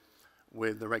with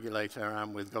the regulator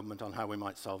and with government on how we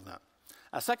might solve that.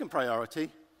 Our second priority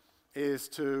is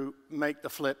to make the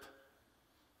flip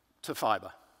to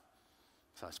fibre.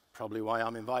 So that's probably why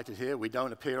I'm invited here. We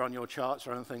don't appear on your charts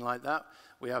or anything like that.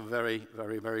 We have very,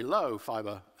 very, very low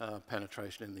fibre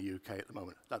penetration in the UK at the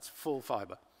moment. That's full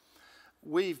fibre.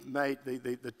 We've made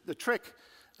the trick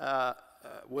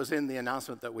was in the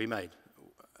announcement that we made.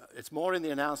 It's more in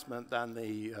the announcement than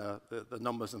the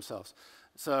numbers themselves.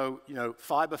 So, you know,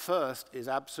 fibre first is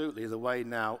absolutely the way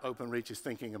now Openreach is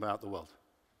thinking about the world.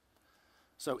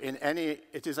 So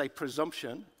it is a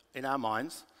presumption in our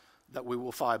minds that we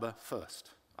will fibre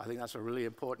first. I think that's a really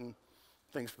important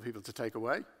thing for people to take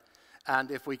away.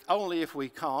 And only if we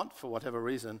can't, for whatever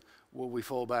reason, will we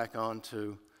fall back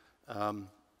onto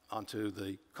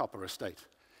the copper estate.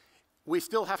 We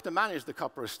still have to manage the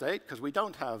copper estate because we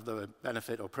don't have the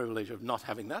benefit or privilege of not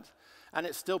having that. And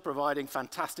it's still providing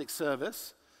fantastic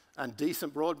service and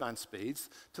decent broadband speeds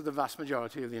to the vast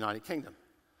majority of the United Kingdom.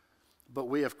 But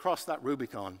we have crossed that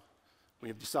Rubicon. We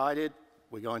have decided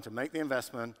we're going to make the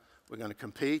investment, we're going to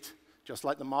compete, just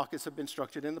like the markets have been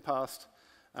structured in the past,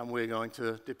 and we're going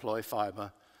to deploy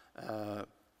fibre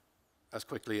as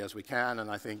quickly as we can. And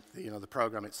I think the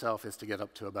program itself is to get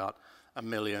up to about 1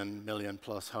 million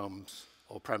plus homes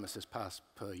or premises passed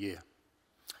per year.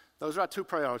 Those are our two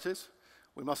priorities.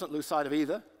 We mustn't lose sight of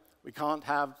either. We can't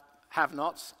have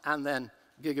have-nots and then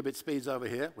gigabit speeds over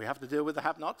here. We have to deal with the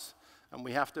have-nots, and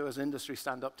we have to, as industry,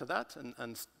 stand up to that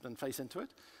and face into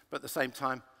it. But at the same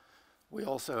time, we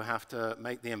also have to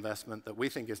make the investment that we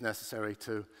think is necessary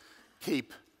to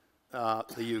keep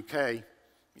the UK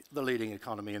the leading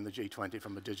economy in the G20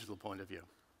 from a digital point of view.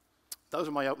 Those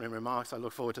are my opening remarks. I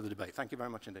look forward to the debate. Thank you very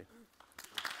much indeed.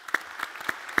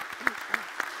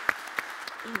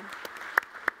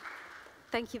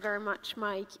 Thank you very much,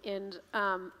 Mike and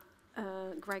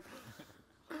Greg.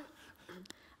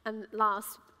 And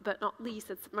last but not least,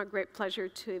 it's my great pleasure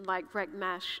to invite Greg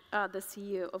MESCH, the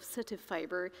CEO of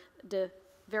CityFibre, the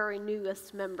very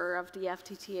newest member of the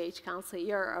FTTH Council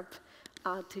Europe,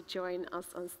 to join us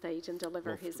on stage and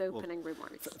deliver his opening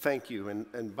remarks. Thank you.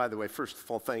 And by the way, first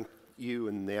of all, thank you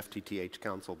and the FTTH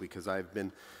Council, because I've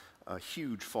been a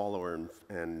huge follower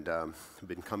and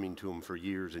been coming to them for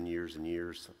years and years and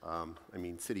years. I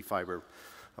mean, CityFibre,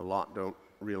 a lot don't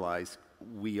realize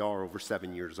we are over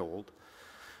 7 years old.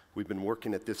 We've been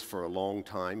working at this for a long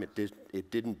time.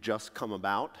 It didn't just come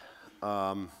about.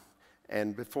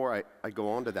 And before I go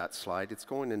on to that slide, it's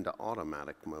going into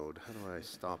automatic mode. How do I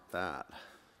stop that?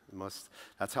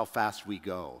 That's how fast we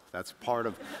go. That's part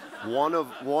of one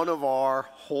of our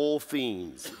whole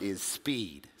themes is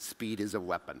speed. Speed is a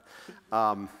weapon.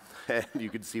 And you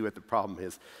can see what the problem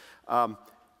is.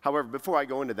 However, before I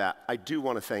go into that, I do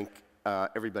want to thank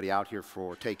everybody out here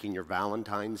for taking your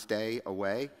Valentine's Day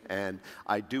away. And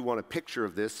I do want a picture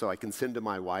of this so I can send to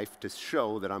my wife to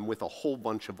show that I'm with a whole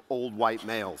bunch of old white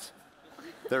males.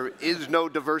 There is no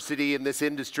diversity in this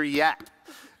industry yet.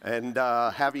 And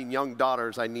having young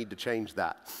daughters, I need to change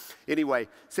that. Anyway,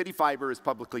 CityFibre is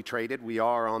publicly traded. We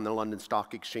are on the London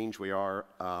Stock Exchange. We are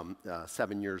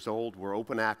 7 years old. We're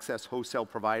open access wholesale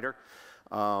provider.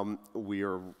 We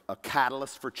are a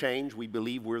catalyst for change. We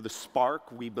believe we're the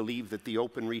spark. We believe that the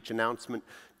Openreach announcement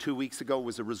 2 weeks ago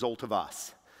was a result of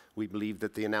us. We believe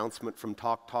that the announcement from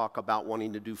TalkTalk about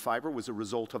wanting to do fiber was a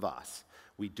result of us.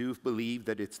 We do believe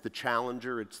that it's the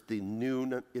challenger, it's the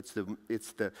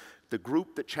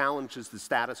group that challenges the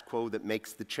status quo that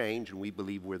makes the change, and we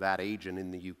believe we're that agent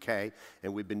in the UK,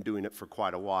 and we've been doing it for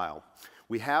quite a while.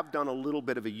 We have done a little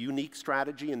bit of a unique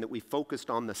strategy in that we focused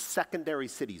on the secondary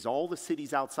cities, all the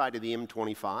cities outside of the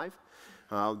M25.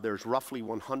 There's roughly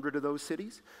 100 of those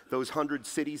cities. Those 100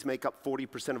 cities make up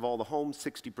 40% of all the homes,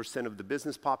 60% of the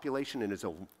business population, and is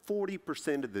over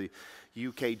 40% of the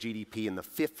UK GDP and the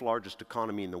 5th largest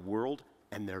economy in the world,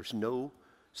 and there's no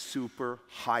super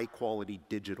high-quality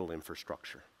digital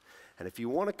infrastructure. And if you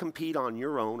want to compete on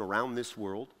your own around this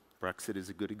world, Brexit is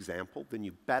a good example, then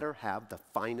you better have the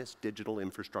finest digital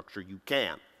infrastructure you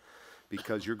can,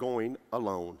 because you're going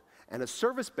alone. And a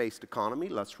service-based economy,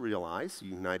 let's realize, the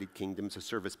United Kingdom's a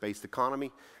service-based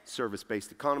economy.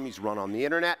 Service-based economies run on the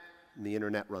internet, and the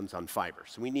internet runs on fiber.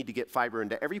 So we need to get fiber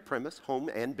into every premise, home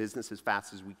and business, as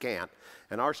fast as we can.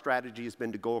 And our strategy has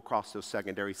been to go across those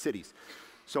secondary cities.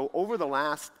 So over the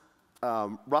last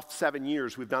rough 7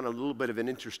 years, we've done a little bit of an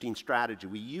interesting strategy.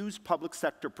 We use public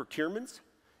sector procurements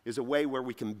as a way where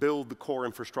we can build the core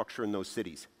infrastructure in those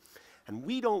cities. And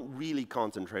we don't really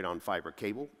concentrate on fiber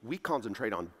cable. We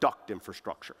concentrate on duct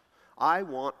infrastructure. I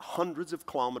want hundreds of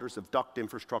kilometers of duct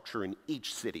infrastructure in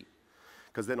each city,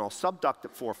 because then I'll subduct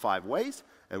it 4 or 5 ways,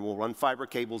 and we'll run fiber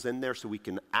cables in there so we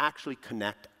can actually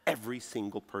connect every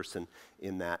single person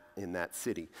in that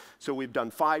city. So we've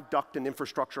done 5 duct and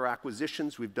infrastructure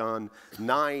acquisitions. We've done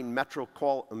 9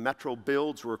 metro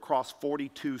builds. We're across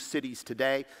 42 cities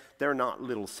today. They're not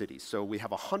little cities. So we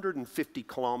have 150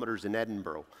 kilometers in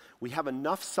Edinburgh. We have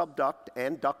enough subduct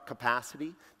and duct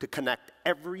capacity to connect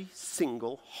every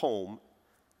single home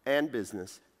and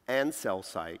business and cell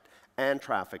site and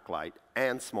traffic light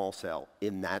and small cell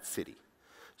in that city.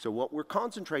 So what we're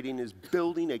concentrating is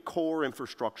building a core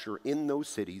infrastructure in those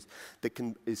cities that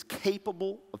is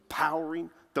capable of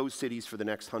powering those cities for the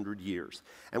next 100 years.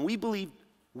 And we believe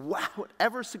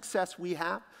whatever success we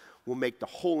have will make the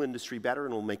whole industry better,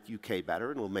 and will make UK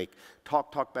better, and will make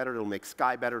TalkTalk better, it'll make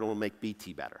Sky better, and it'll make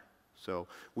BT better. So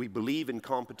we believe in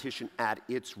competition at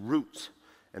its roots,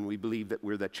 and we believe that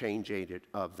we're the change agent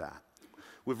of that.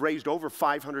 We've raised over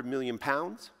 £500 million.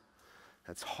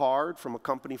 That's hard from a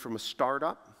company, from a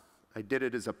startup. I did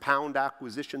it as a pound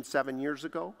acquisition 7 years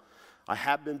ago. I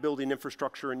have been building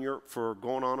infrastructure in Europe for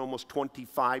going on almost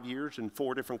 25 years in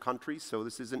 4 different countries, so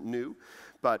this isn't new.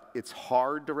 But it's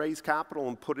hard to raise capital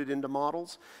and put it into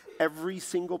models. Every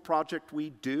single project we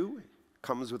do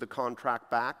comes with a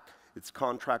contract back. Its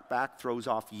contract back throws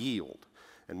off yield.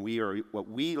 And we are what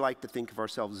we like to think of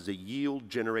ourselves as a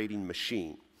yield-generating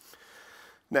machine.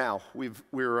 Now, we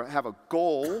have a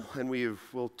goal, and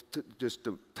we'll just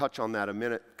to touch on that a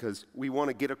minute, because we want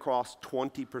to get across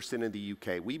 20% of the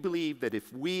UK. We believe that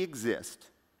if we exist,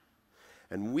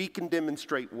 and we can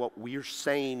demonstrate what we're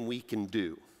saying we can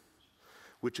do,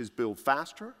 which is build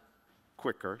faster,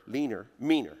 quicker, leaner,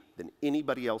 meaner than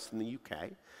anybody else in the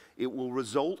UK, it will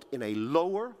result in a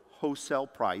lower wholesale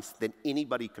price than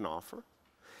anybody can offer.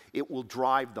 It will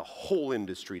drive the whole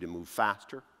industry to move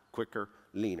faster, quicker,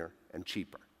 leaner, and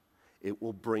cheaper. It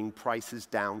will bring prices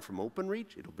down from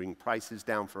Openreach. It'll bring prices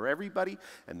down for everybody,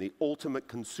 and the ultimate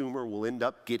consumer will end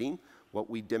up getting what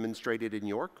we demonstrated in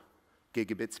York,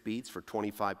 gigabit speeds for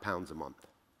 £25 a month,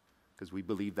 because we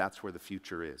believe that's where the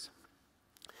future is.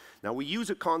 Now, we use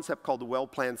a concept called the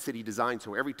well-planned city design,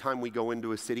 so every time we go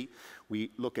into a city,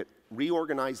 we look at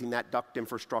reorganizing that duct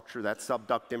infrastructure, that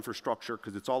subduct infrastructure,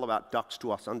 because it's all about ducts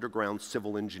to us, underground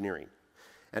civil engineering.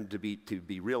 And to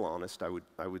be real honest, I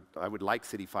would like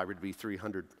CityFibre to be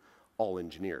 300 all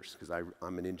engineers, because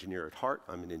I'm an engineer at heart,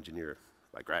 I'm an engineer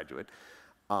by graduate,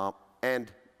 and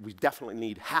we definitely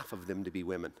need half of them to be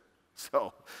women.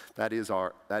 So that is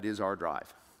our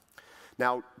drive.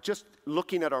 Now, just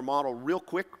looking at our model real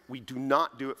quick, we do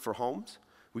not do it for homes.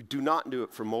 We do not do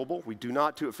it for mobile. We do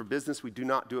not do it for business. We do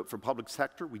not do it for public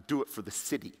sector. We do it for the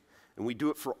city. And we do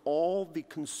it for all the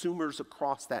consumers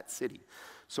across that city.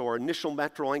 So our initial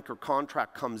metro anchor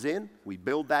contract comes in, we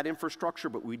build that infrastructure,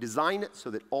 but we design it so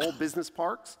that all business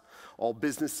parks, all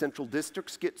business central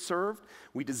districts get served.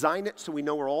 We design it so we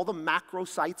know where all the macro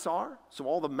sites are. So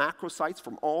all the macro sites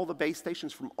from all the base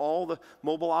stations, from all the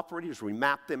mobile operators, we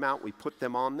map them out, we put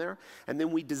them on there. And then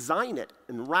we design it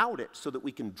and route it so that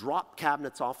we can drop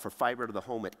cabinets off for fiber to the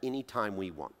home at any time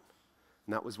we want.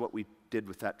 And that was what we did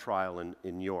with that trial in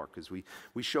New York, is we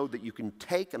showed that you can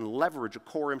take and leverage a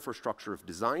core infrastructure if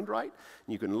designed right,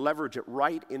 and you can leverage it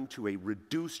right into a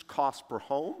reduced cost per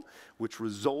home, which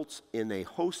results in a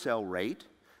wholesale rate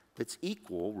that's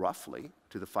equal, roughly,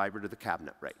 to the fiber to the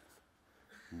cabinet rate.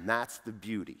 And that's the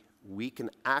beauty. We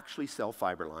can actually sell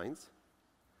fiber lines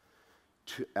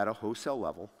at a wholesale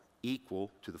level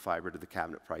equal to the fiber to the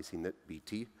cabinet pricing that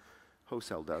BT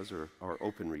Wholesale does or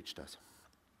Openreach does.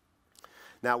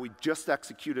 Now, we just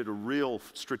executed a real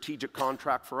strategic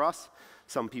contract for us.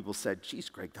 Some people said, geez,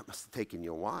 Greg, that must have taken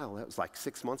you a while. That was like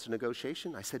 6 months of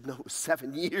negotiation. I said, no, it was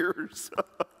 7 years.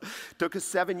 It took us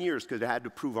 7 years because it had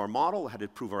to prove our model, it had to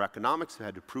prove our economics, it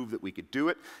had to prove that we could do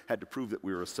it, had to prove that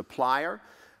we were a supplier.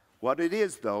 What it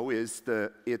is, though, is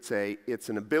it's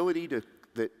an ability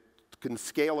that can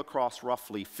scale across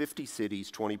roughly 50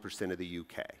 cities, 20% of the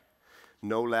UK.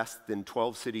 No less than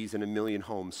 12 cities and 1 million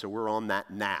homes, so we're on that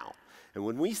now. And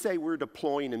when we say we're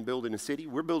deploying and building a city,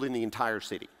 we're building the entire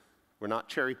city. We're not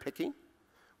cherry picking.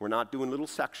 We're not doing little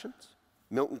sections.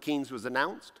 Milton Keynes was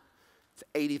announced. It's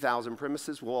 80,000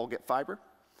 premises. We'll all get fiber.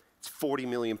 It's 40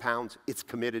 million pounds. It's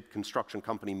committed, construction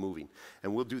company moving.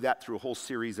 And we'll do that through a whole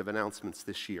series of announcements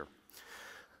this year.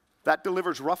 That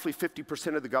delivers roughly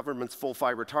 50% of the government's full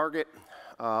fiber target,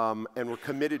 and we're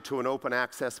committed to an open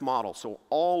access model. So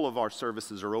all of our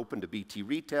services are open to BT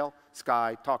Retail,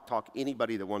 Sky, TalkTalk,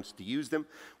 anybody that wants to use them.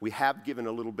 We have given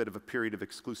a little bit of a period of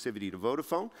exclusivity to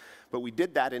Vodafone, but we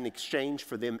did that in exchange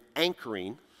for them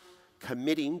anchoring,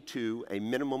 committing to a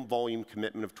minimum volume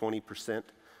commitment of 20%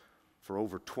 for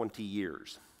over 20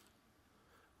 years,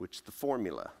 which the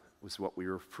formula was what we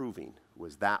were proving,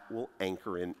 was that will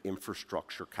anchor in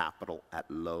infrastructure capital at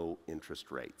low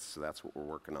interest rates. So that's what we're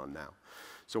working on now.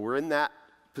 So we're in that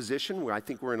position where I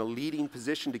think we're in a leading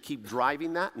position to keep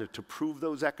driving that and to prove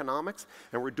those economics,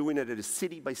 and we're doing it at a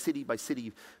city by city by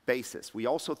city basis. We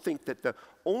also think that the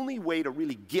only way to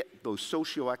really get those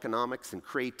socioeconomics and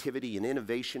creativity and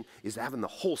innovation is having the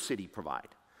whole city provide.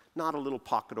 Not a little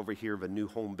pocket over here of a new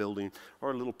home building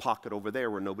or a little pocket over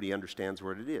there where nobody understands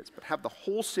where it is, but have the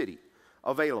whole city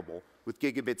available with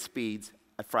gigabit speeds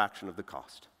at a fraction of the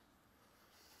cost.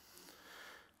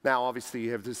 Now, obviously,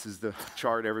 you have, this is the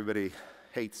chart everybody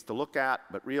hates to look at,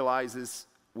 but realizes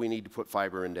we need to put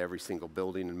fiber into every single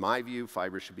building. In my view,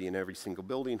 fiber should be in every single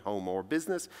building, home or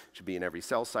business, should be in every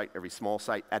cell site, every small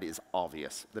site. That is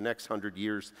obvious. The next 100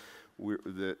 years,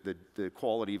 the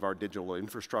quality of our digital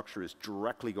infrastructure is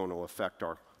directly going to affect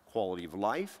our quality of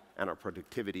life and our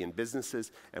productivity in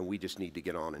businesses, and we just need to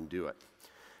get on and do it.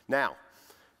 Now,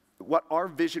 what our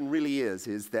vision really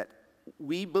is that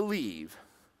we believe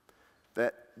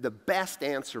that the best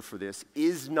answer for this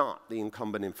is not the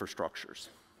incumbent infrastructures.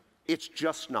 It's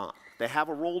just not. They have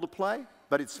a role to play,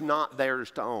 but it's not theirs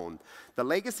to own. The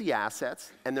legacy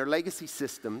assets and their legacy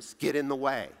systems get in the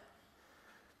way.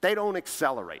 They don't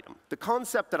accelerate them. The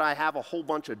concept that I have a whole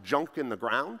bunch of junk in the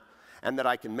ground and that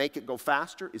I can make it go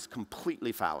faster is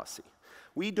completely fallacy.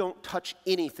 We don't touch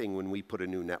anything when we put a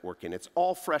new network in. It's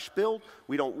all fresh build.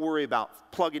 We don't worry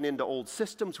about plugging into old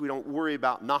systems. We don't worry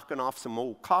about knocking off some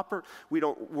old copper. We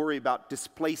don't worry about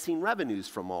displacing revenues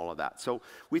from all of that. So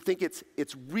we think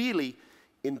it's really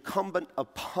incumbent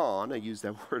upon, I use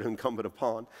that word incumbent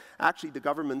upon, actually the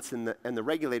governments and the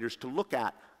regulators to look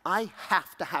at, I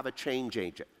have to have a change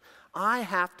agent. I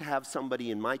have to have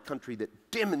somebody in my country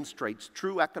that demonstrates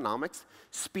true economics,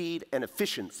 speed, and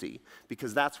efficiency,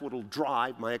 because that's what will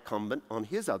drive my incumbent on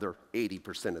his other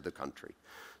 80% of the country.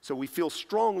 So we feel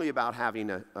strongly about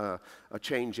having a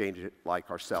change agent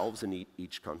like ourselves in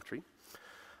each country.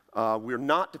 We're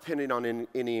not dependent on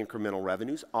any incremental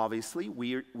revenues. Obviously,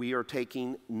 we are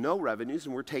taking no revenues,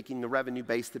 and we're taking the revenue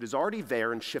base that is already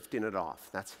there and shifting it off.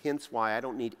 That's hence why I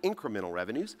don't need incremental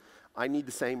revenues. I need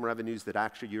the same revenues that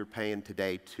actually you're paying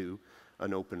today to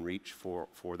an Openreach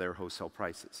for their wholesale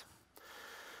prices.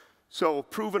 So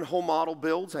proven whole model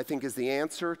builds, I think, is the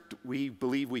answer. We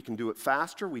believe we can do it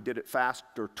faster. We did it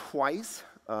faster twice.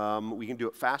 We can do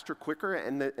it faster, quicker,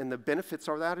 and the benefits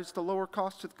of that is the lower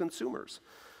cost to the consumers.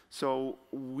 So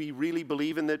we really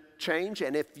believe in the change,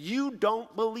 and if you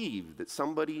don't believe that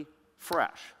somebody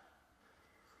fresh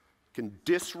can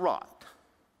disrupt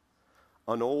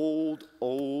an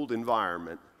old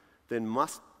environment, then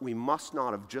we must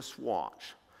not have just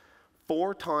watched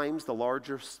 4 times the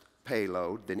largest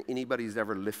payload than anybody's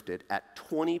ever lifted at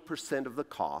 20% of the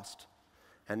cost.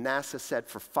 And NASA said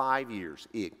for 5 years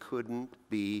it couldn't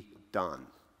be done.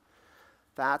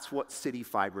 That's what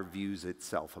CityFibre views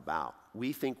itself about.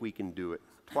 We think we can do it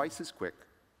twice as quick,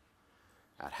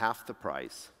 at half the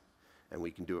price, and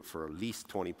we can do it for at least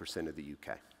 20% of the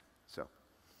UK. So,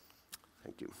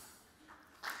 thank you.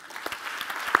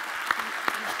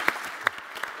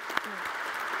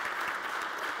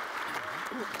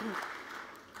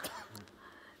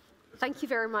 Thank you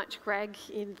very much, Greg,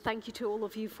 and thank you to all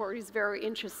of you for these very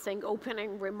interesting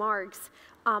opening remarks.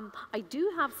 I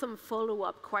do have some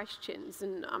follow-up questions,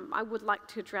 and I would like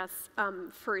to address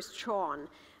first Sean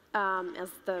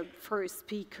as the first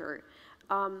speaker.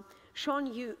 Sean,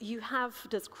 you have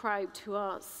described to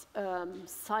us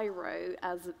SIRO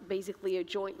as basically a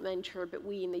joint venture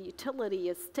between a utility,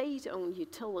 a state-owned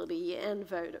utility, and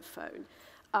Vodafone.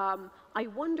 I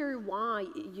wonder why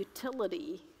a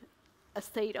utility, a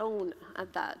state-owned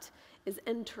at that, is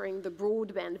entering the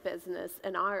broadband business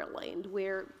in Ireland,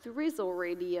 where there is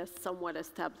already a somewhat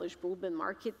established broadband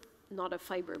market, not a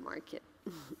fibre market.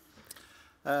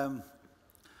 Well,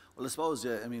 I suppose,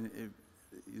 I mean,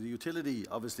 the utility,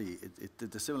 obviously,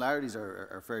 the similarities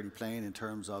are fairly plain in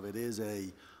terms of it is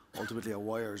ultimately a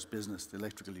wires business, the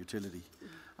electrical utility.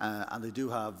 And they do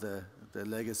have the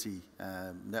legacy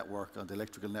network, the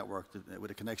electrical network with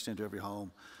a connection into every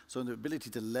home. So the ability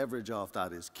to leverage off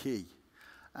that is key.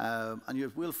 And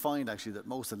you will find actually that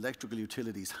most electrical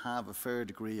utilities have a fair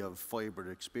degree of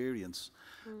fibre experience,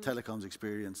 telecoms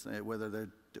experience, whether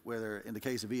in the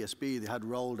case of ESB, they had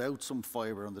rolled out some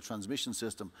fibre on the transmission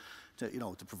system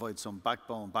to provide some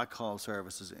backhaul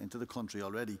services into the country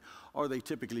already, or they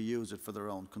typically use it for their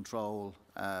own control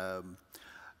and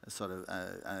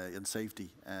safety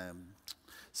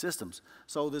systems.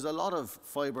 So there's a lot of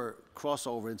fibre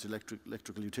crossover into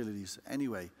electrical utilities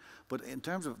anyway. But in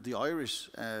terms of the Irish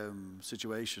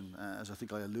situation, as I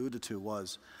think I alluded to,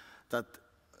 was that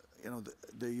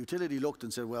the utility looked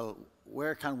and said, well,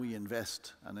 where can we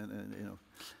invest? And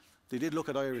they did look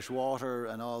at Irish Water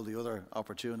and all the other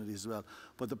opportunities as well.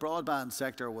 But the broadband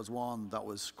sector was one that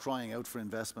was crying out for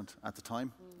investment at the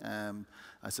time.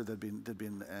 I said there'd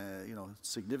been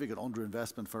significant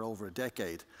underinvestment for over a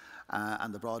decade,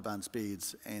 and the broadband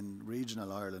speeds in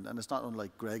regional Ireland. And it's not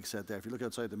unlike Greg said there. If you look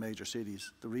outside the major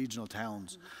cities, the regional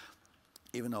towns,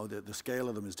 even though the scale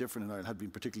of them is different in Ireland, had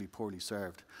been particularly poorly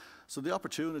served. So the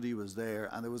opportunity was there,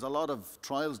 and there was a lot of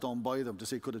trials done by them to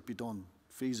say, could it be done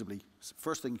feasibly?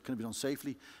 First thing, can it be done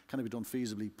safely? Can it be done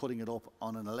feasibly, putting it up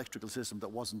on an electrical system that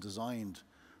wasn't designed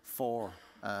for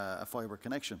a fibre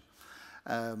connection?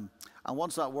 And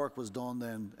once that work was done,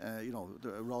 then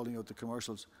rolling out the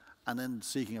commercials, and then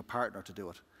seeking a partner to do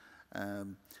it.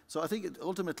 So I think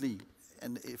ultimately,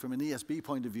 and from an ESB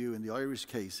point of view, in the Irish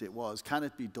case, it was, can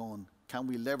it be done? Can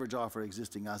we leverage off our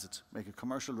existing assets, make a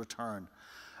commercial return?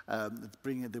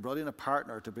 They brought in a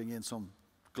partner to bring in some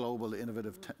global,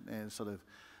 innovative,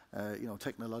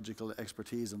 technological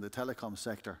expertise in the telecom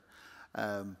sector,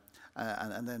 and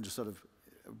then just sort of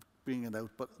bringing it out.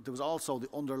 But there was also the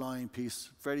underlying piece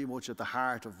very much at the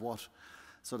heart of what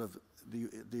sort of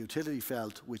the utility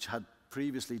felt, which had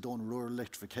previously done rural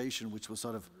electrification, which was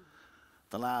sort of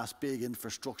the last big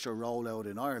infrastructure rollout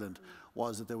in Ireland,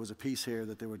 was that there was a piece here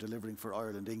that they were delivering for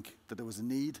Ireland Inc., that there was a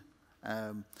need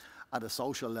at a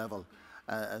social level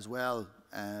as well,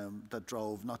 that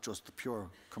drove not just the pure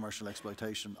commercial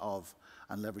exploitation of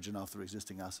and leveraging off their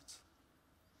existing assets.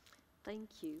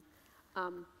 Thank you.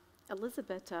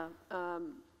 Elisabetta,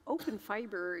 Open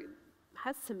Fibre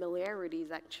has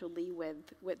similarities actually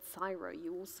with SIRO.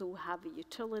 You also have a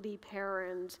utility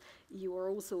parent, you are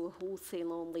also a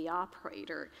wholesale-only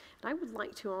operator. And I would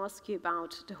like to ask you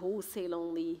about the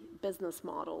wholesale-only business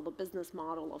model, the business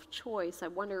model of choice. I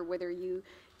wonder whether you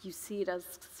see it as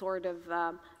sort of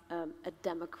a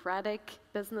democratic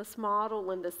business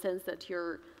model, in the sense that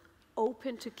you're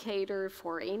open to cater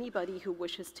for anybody who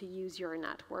wishes to use your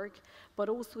network, but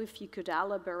also if you could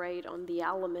elaborate on the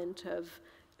element of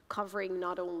covering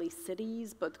not only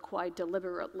cities, but quite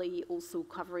deliberately also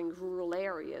covering rural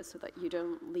areas so that you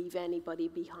don't leave anybody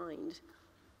behind.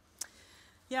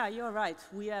 Yeah, you're right.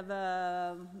 We have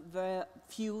very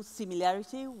few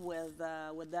similarity with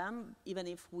them. Even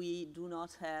if we do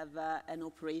not have an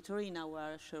operator in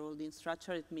our shareholding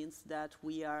structure, it means that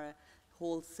we are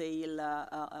wholesale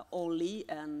only,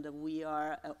 and we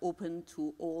are open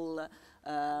to all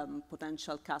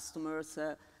potential customers,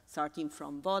 starting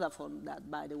from Vodafone,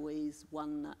 that by the way is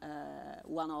one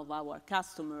of our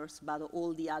customers, but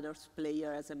all the other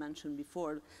players, as I mentioned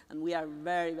before. And we are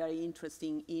very, very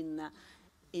interested in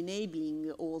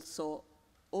enabling also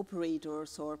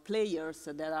operators or players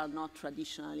that are not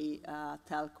traditionally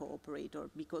telco operator,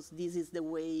 because this is the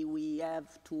way we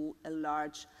have to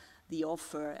enlarge the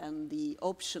offer and the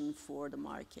option for the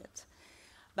market.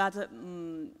 But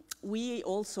we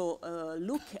also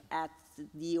look at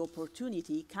the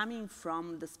opportunity coming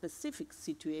from the specific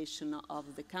situation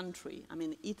of the country. I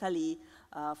mean, Italy,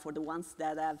 for the ones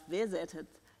that have visited,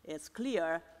 it's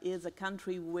clear, is a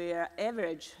country where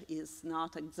average is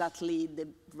not exactly the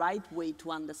right way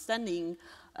to understanding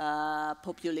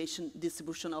population,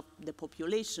 distribution of the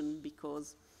population,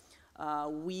 because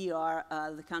we are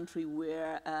the country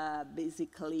where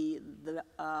basically the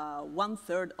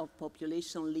 1/3 of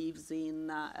population lives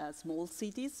in small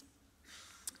cities,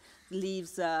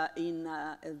 lives in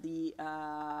the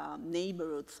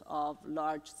neighborhoods of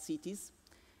large cities.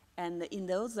 And in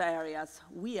those areas,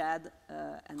 we had,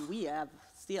 and we have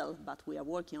still, but we are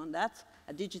working on that,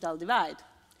 a digital divide.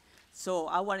 So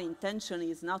our intention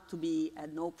is not to be a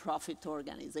no-profit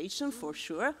organization, for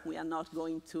sure. We are not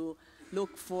going to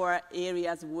look for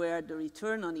areas where the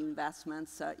return on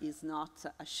investments is not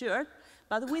assured.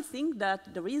 But we think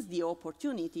that there is the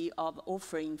opportunity of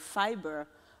offering fiber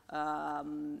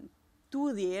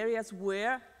to the areas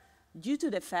where, due to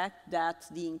the fact that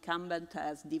the incumbent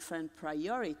has different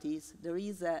priorities, there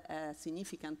is a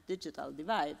significant digital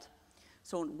divide.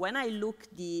 So when I look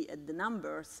at the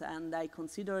numbers and I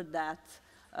consider that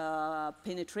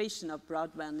penetration of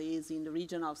broadband is in the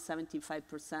region of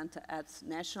 75% at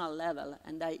national level,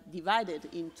 and I divide it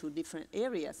into different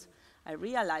areas, I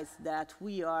realize that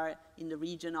we are in the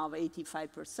region of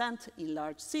 85% in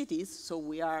large cities, so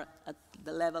we are at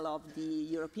the level of the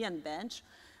European bench,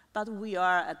 but we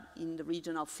are in the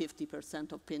region of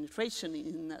 50% of penetration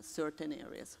in certain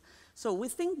areas. So we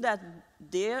think that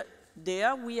there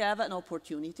we have an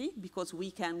opportunity, because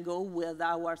we can go with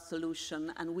our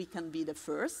solution and we can be the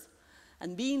first.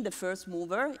 And being the first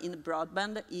mover in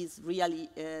broadband is really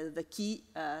the key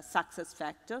success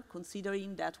factor,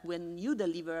 considering that when you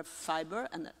deliver fiber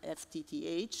and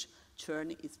FTTH,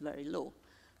 churn is very low.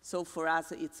 So for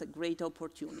us, it's a great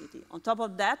opportunity. On top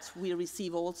of that, we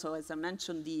receive also, as I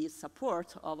mentioned, the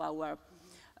support of our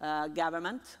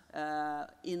government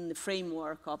in the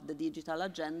framework of the digital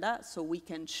agenda, so we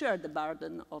can share the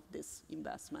burden of these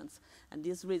investments. And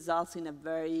this results in a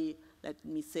very, let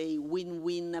me say,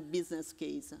 win-win business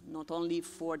case, not only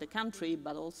for the country,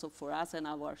 but also for us and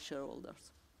our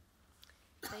shareholders.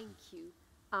 Thank you.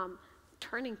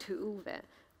 Turning to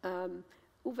Uwe.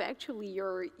 Uwe, actually,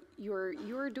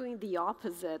 you're doing the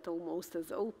opposite almost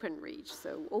as Openreach.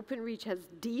 So Openreach has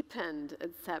deepened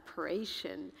its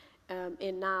separation,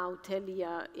 and now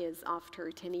Telia is,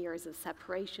 after 10 years of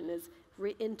separation, is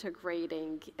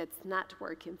reintegrating its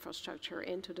network infrastructure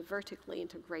into the vertically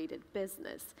integrated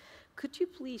business. Could you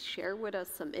please share with us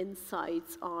some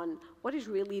insights on what is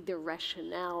really the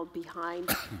rationale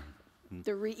behind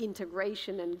the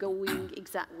reintegration and going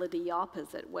exactly the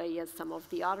opposite way as some of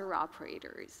the other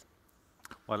operators?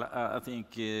 Well, I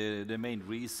think the main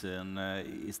reason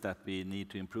is that we need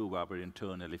to improve our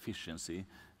internal efficiency.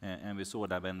 And we saw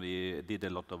that when we did a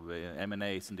lot of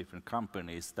M&As in different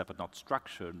companies that were not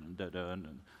structured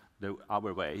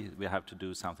our way, we have to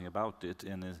do something about it.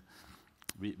 And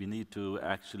we need to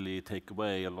actually take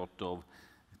away a lot of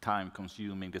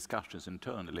time-consuming discussions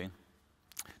internally.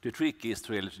 The trick is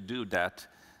to really do that,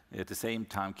 at the same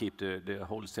time keep the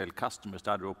wholesale customers,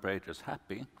 the other operators,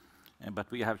 happy.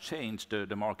 But we have changed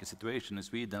the market situation in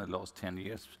Sweden in the last 10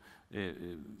 years.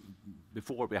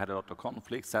 Before we had a lot of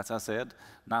conflicts, as I said.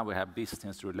 Now we have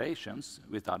business relations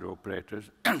with other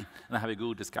operators and have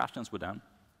good discussions with them.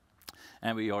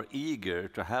 And we are eager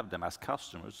to have them as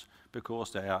customers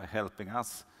because they are helping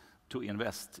us to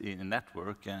invest in a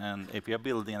network. And if we are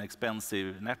building an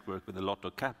expensive network with a lot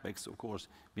of capex, of course,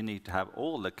 we need to have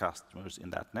all the customers in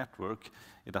that network.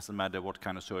 It doesn't matter what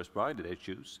kind of service provider they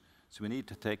choose. So we need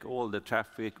to take all the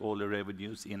traffic, all the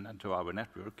revenues into our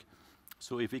network.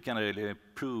 So if we can really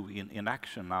prove in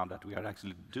action now that we are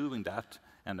actually doing that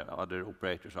and the other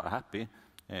operators are happy,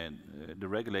 and the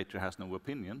regulator has no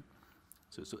opinion,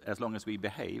 so as long as we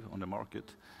behave on the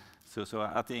market. So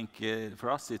I think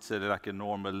for us it's like a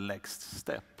normal next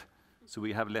step. So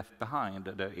we have left behind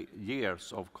the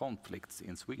years of conflicts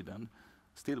in Sweden.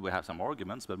 Still we have some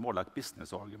arguments, but more like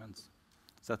business arguments.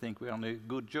 So I think we're on a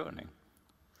good journey.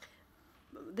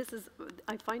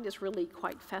 I find this really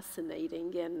quite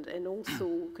fascinating, and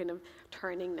also kind of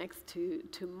turning next to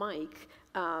Mike.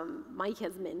 Mike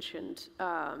has mentioned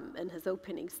in his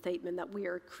opening statement that we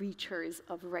are creatures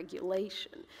of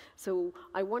regulation. So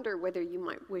I wonder whether you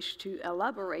might wish to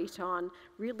elaborate on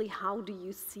really how do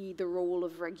you see the role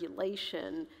of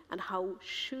regulation, and how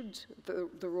should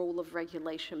the role of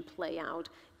regulation play out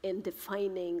in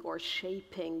defining or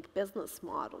shaping business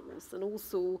models. And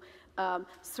also,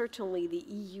 certainly the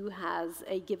EU has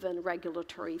a given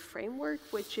regulatory framework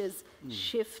which is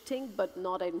shifting but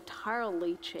not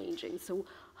entirely changing. So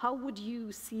how would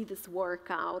you see this work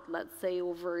out, let's say,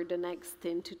 over the next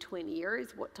 10 to 20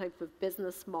 years? What type of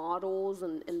business models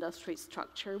and industry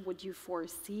structure would you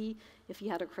foresee if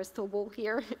you had a crystal ball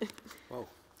here? Whoa.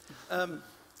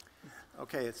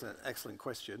 Okay, it's an excellent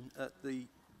question.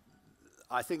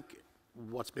 I think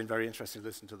what's been very interesting to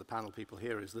listen to the panel people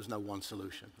here is there's no one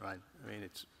solution, right? I mean,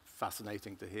 it's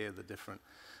fascinating to hear the different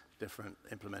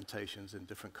implementations in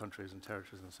different countries and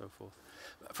territories and so forth.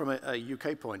 From a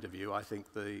UK point of view, I think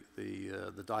the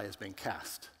die has been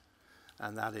cast,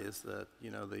 and that is that, you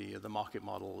know, the market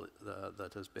model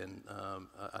that has been,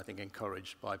 I think,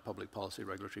 encouraged by public policy,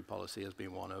 regulatory policy, has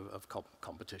been one of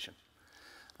competition.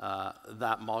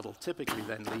 That model typically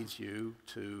then leads you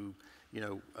to, you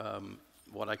know,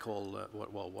 what I call,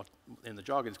 what in the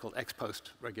jargon is called ex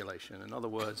post regulation. In other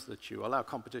words, that you allow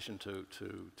competition to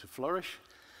flourish,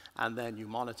 and then you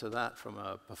monitor that from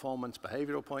a performance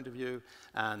behavioral point of view,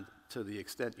 and to the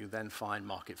extent you then find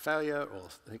market failure or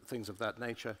things of that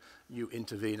nature, you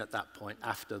intervene at that point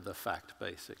after the fact,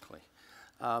 basically.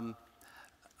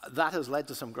 That has led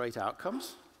to some great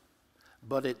outcomes,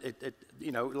 but it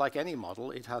you know, like any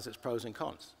model, it has its pros and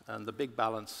cons. And the big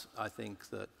balance, I think,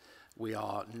 that we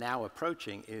are now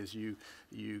approaching is you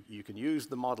can use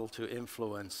the model to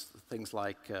influence things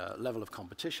like level of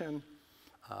competition,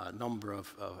 number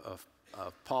of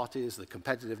parties, the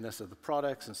competitiveness of the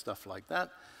products and stuff like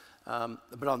that.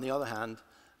 But on the other hand,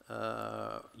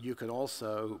 you can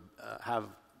also have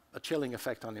a chilling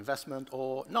effect on investment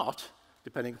or not,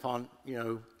 depending upon, you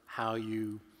know, how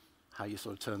you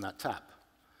sort of turn that tap.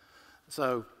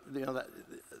 So, you know,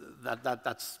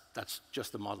 that's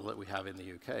just the model that we have in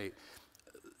the UK.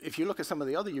 If you look at some of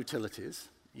the other utilities,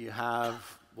 you have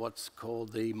what's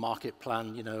called the market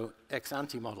plan, you know,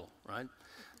 ex-ante model, right?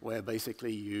 Where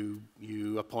basically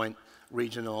you appoint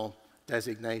regional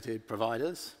designated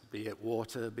providers, be it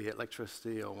water, be it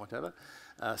electricity or whatever.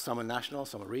 Some are national,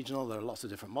 some are regional, there are lots of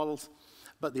different models.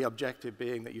 But the objective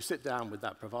being that you sit down with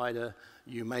that provider,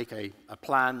 you make a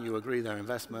plan, you agree their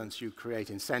investments, you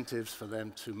create incentives for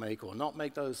them to make or not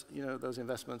make those, you know, those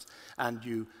investments, and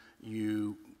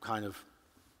you kind of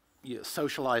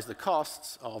socialize the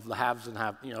costs of the haves and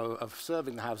you know, of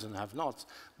serving the haves and have-nots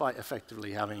by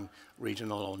effectively having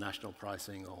regional or national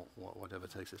pricing or whatever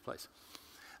takes its place.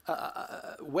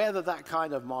 Whether that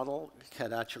kind of model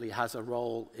actually has a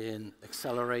role in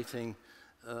accelerating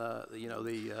you know,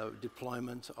 the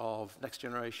deployment of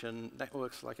next-generation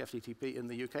networks like FTTP in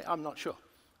the UK, I'm not sure.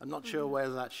 I'm not sure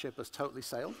whether that ship has totally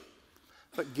sailed.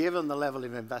 But given the level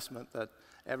of investment that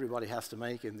everybody has to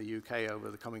make in the UK over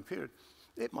the coming period,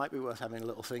 it might be worth having a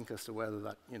little think as to whether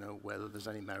that, you know, whether there's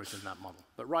any merit in that model.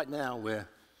 But right now, we're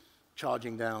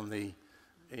charging down the,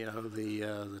 you know,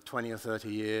 the 20 or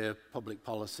 30-year public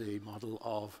policy model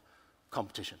of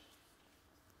competition.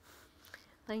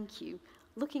 Thank you.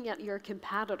 Looking at your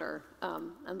competitor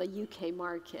and the UK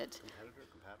market.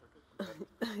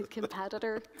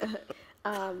 Competitor?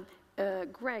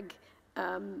 Greg,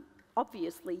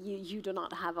 obviously you do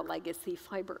not have a legacy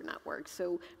fiber network,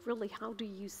 so really how do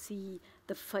you see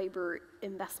the fiber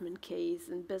investment case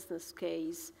and business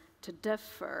case to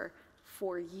differ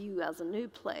for you as a new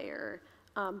player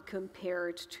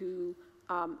compared to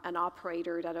an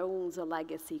operator that owns a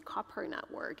legacy copper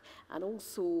network? And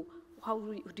also, how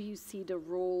do you see the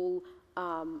role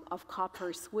of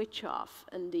copper switch off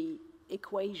in the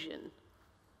equation?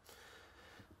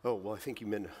 Oh, well, I think you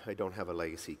meant I don't have a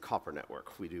legacy copper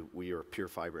network. We are a pure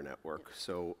fiber network.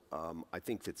 So I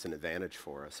think it's an advantage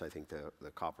for us. I think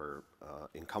the copper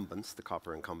incumbents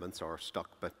are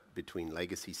stuck between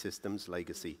legacy systems,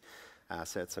 legacy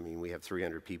assets. I mean, we have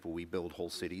 300 people. We build whole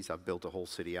cities. I've built a whole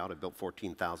city out. I've built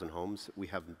 14,000 homes. We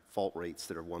have fault rates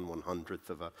that are 1/100th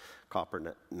of a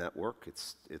copper network.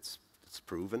 It's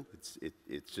proven.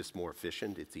 It's just more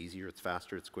efficient. It's easier. It's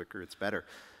faster. It's quicker. It's better.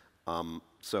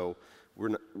 So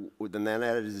then that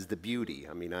is the beauty.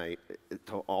 I mean,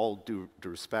 to all due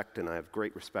respect, and I have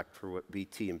great respect for what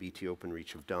BT and BT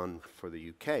Openreach have done for the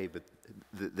UK, but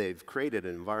they've created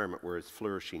an environment where it's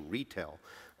flourishing retail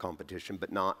competition,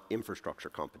 but not infrastructure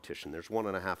competition. There's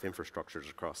 1.5 infrastructures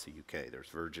across the UK. There's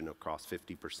Virgin across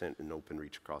 50% and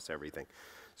Openreach across everything.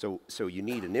 So you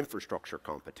need an infrastructure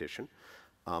competition.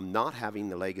 Not having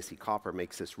the legacy copper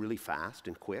makes this really fast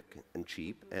and quick and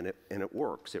cheap, and it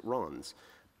works, it runs.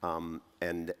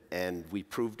 And we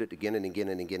proved it again and again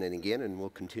and again and again, and we'll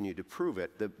continue to prove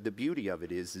it. The beauty of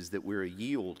it is that we're a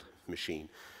yield machine.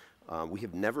 We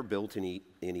have never built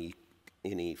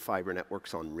any fiber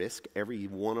networks on risk. Every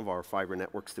one of our fiber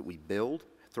networks that we build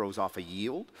throws off a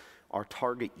yield. Our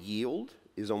target yield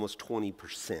is almost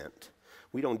 20%.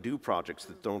 We don't do projects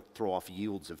that don't throw off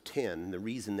yields of 10. The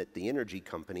reason that the energy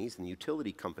companies and the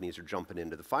utility companies are jumping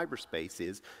into the fiber space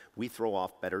is we throw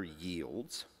off better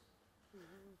yields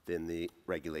than the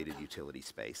regulated utility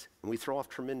space. And we throw off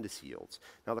tremendous yields.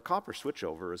 Now, the copper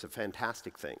switchover is a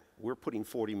fantastic thing. We're putting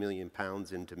 40 million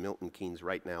pounds into Milton Keynes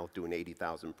right now, doing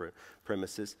 80,000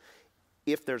 premises.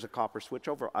 If there's a copper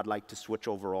switchover, I'd like to switch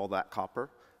over all that copper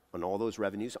and all those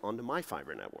revenues onto my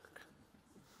fiber network.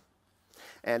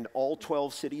 And all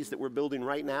 12 cities that we're building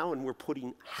right now, and we're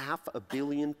putting £500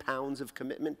 million of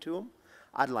commitment to them,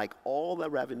 I'd like all the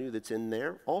revenue that's in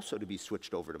there also to be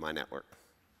switched over to my network.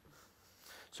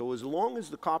 So as long as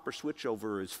the copper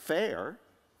switchover is fair,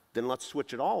 then let's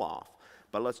switch it all off.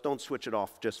 But let's don't switch it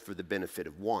off just for the benefit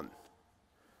of one.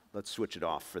 Let's switch it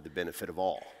off for the benefit of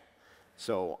all.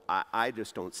 So I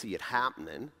just don't see it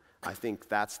happening. I think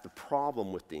that's the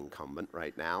problem with the incumbent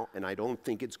right now, and I don't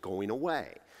think it's going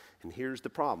away. And here's the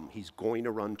problem. He's going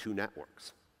to run 2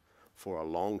 networks for a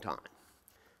long time.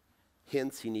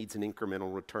 Hence, he needs an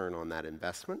incremental return on that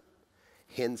investment.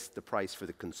 Hence, the price for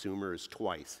the consumer is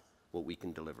twice what we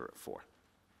can deliver it for.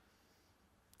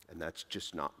 And that's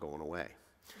just not going away.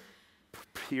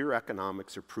 Pure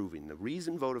economics are proving. The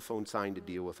reason Vodafone signed a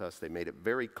deal with us, they made it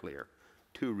very clear.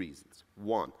 2 reasons.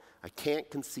 1, I can't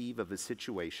conceive of a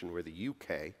situation where the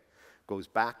UK goes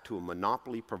back to a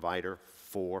monopoly provider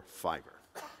for fiber.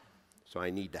 So I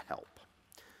need to help.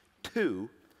 2,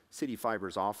 CityFibre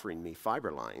is offering me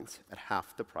fiber lines at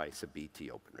half the price of BT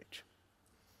Openreach.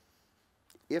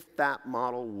 If that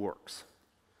model works,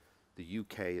 the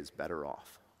UK is better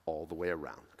off all the way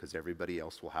around because everybody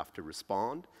else will have to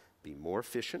respond, be more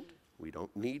efficient. We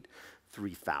don't need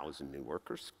 3,000 new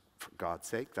workers. For God's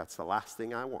sake, that's the last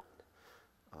thing I want.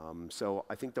 So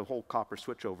I think the whole copper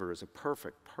switchover is a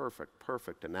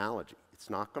perfect analogy. It's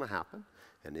not going to happen.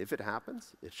 And if it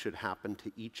happens, it should happen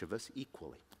to each of us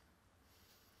equally.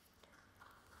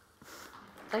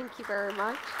 Thank you very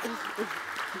much.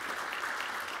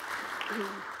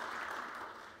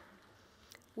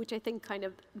 Which I think kind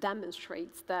of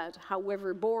demonstrates that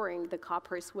however boring the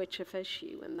copper switch-off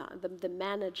issue and the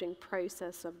managing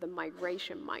process of the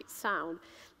migration might sound,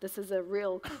 this is a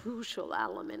real crucial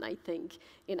element, I think,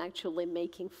 in actually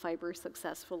making fiber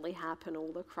successfully happen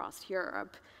all across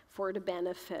Europe for the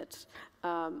benefit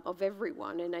of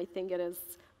everyone. And I think it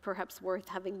is perhaps worth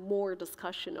having more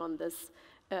discussion on this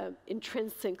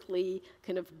intrinsically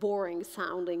kind of boring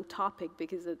sounding topic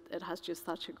because it has just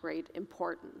such a great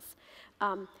importance.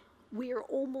 We are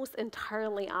almost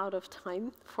entirely out of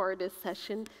time for this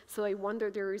session, so I wonder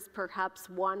there is perhaps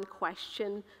one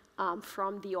question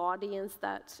from the audience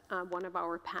that one of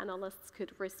our panelists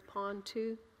could respond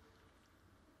to.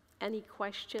 Any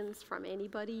questions from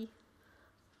anybody?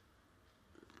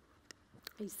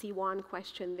 I see one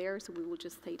question there, so we will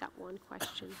just take that one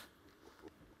question.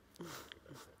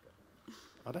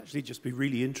 I'd actually just be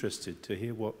really interested to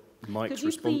hear what Mike's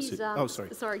response is. Oh,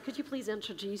 sorry. Sorry, could you please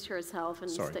introduce yourself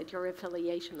and state your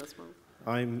affiliation as well?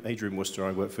 I'm Adrian Worcester.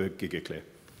 I work for GigaClear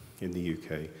in the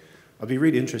UK. I'd be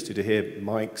really interested to hear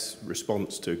Mike's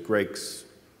response to Greg's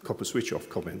copper switch-off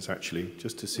comments, actually,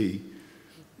 just to see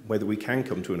whether we can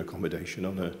come to an accommodation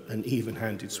on an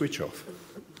even-handed switch-off.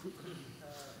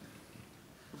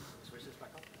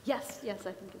 Yes, I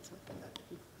think it's okay.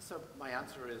 So my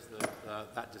answer is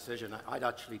that that decision, I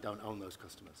actually don't own those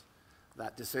customers.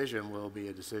 That decision will be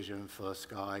a decision for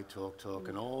Sky, TalkTalk,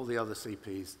 and all the other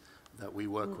CPs that we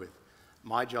work with.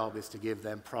 My job is to give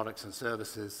them products and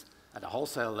services at a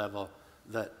wholesale level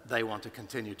that they want to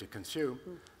continue to consume,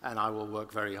 and I will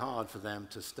work very hard for them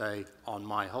to stay on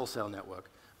my wholesale network.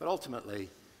 But ultimately,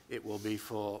 it will be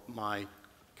for my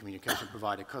communication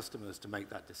provider customers to make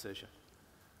that decision.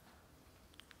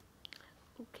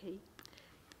 Okay.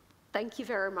 Thank you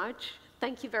very much.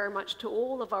 Thank you very much to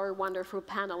all of our wonderful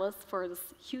panelists for this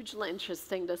hugely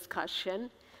interesting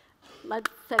discussion. Let's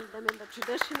send them in the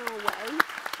traditional way.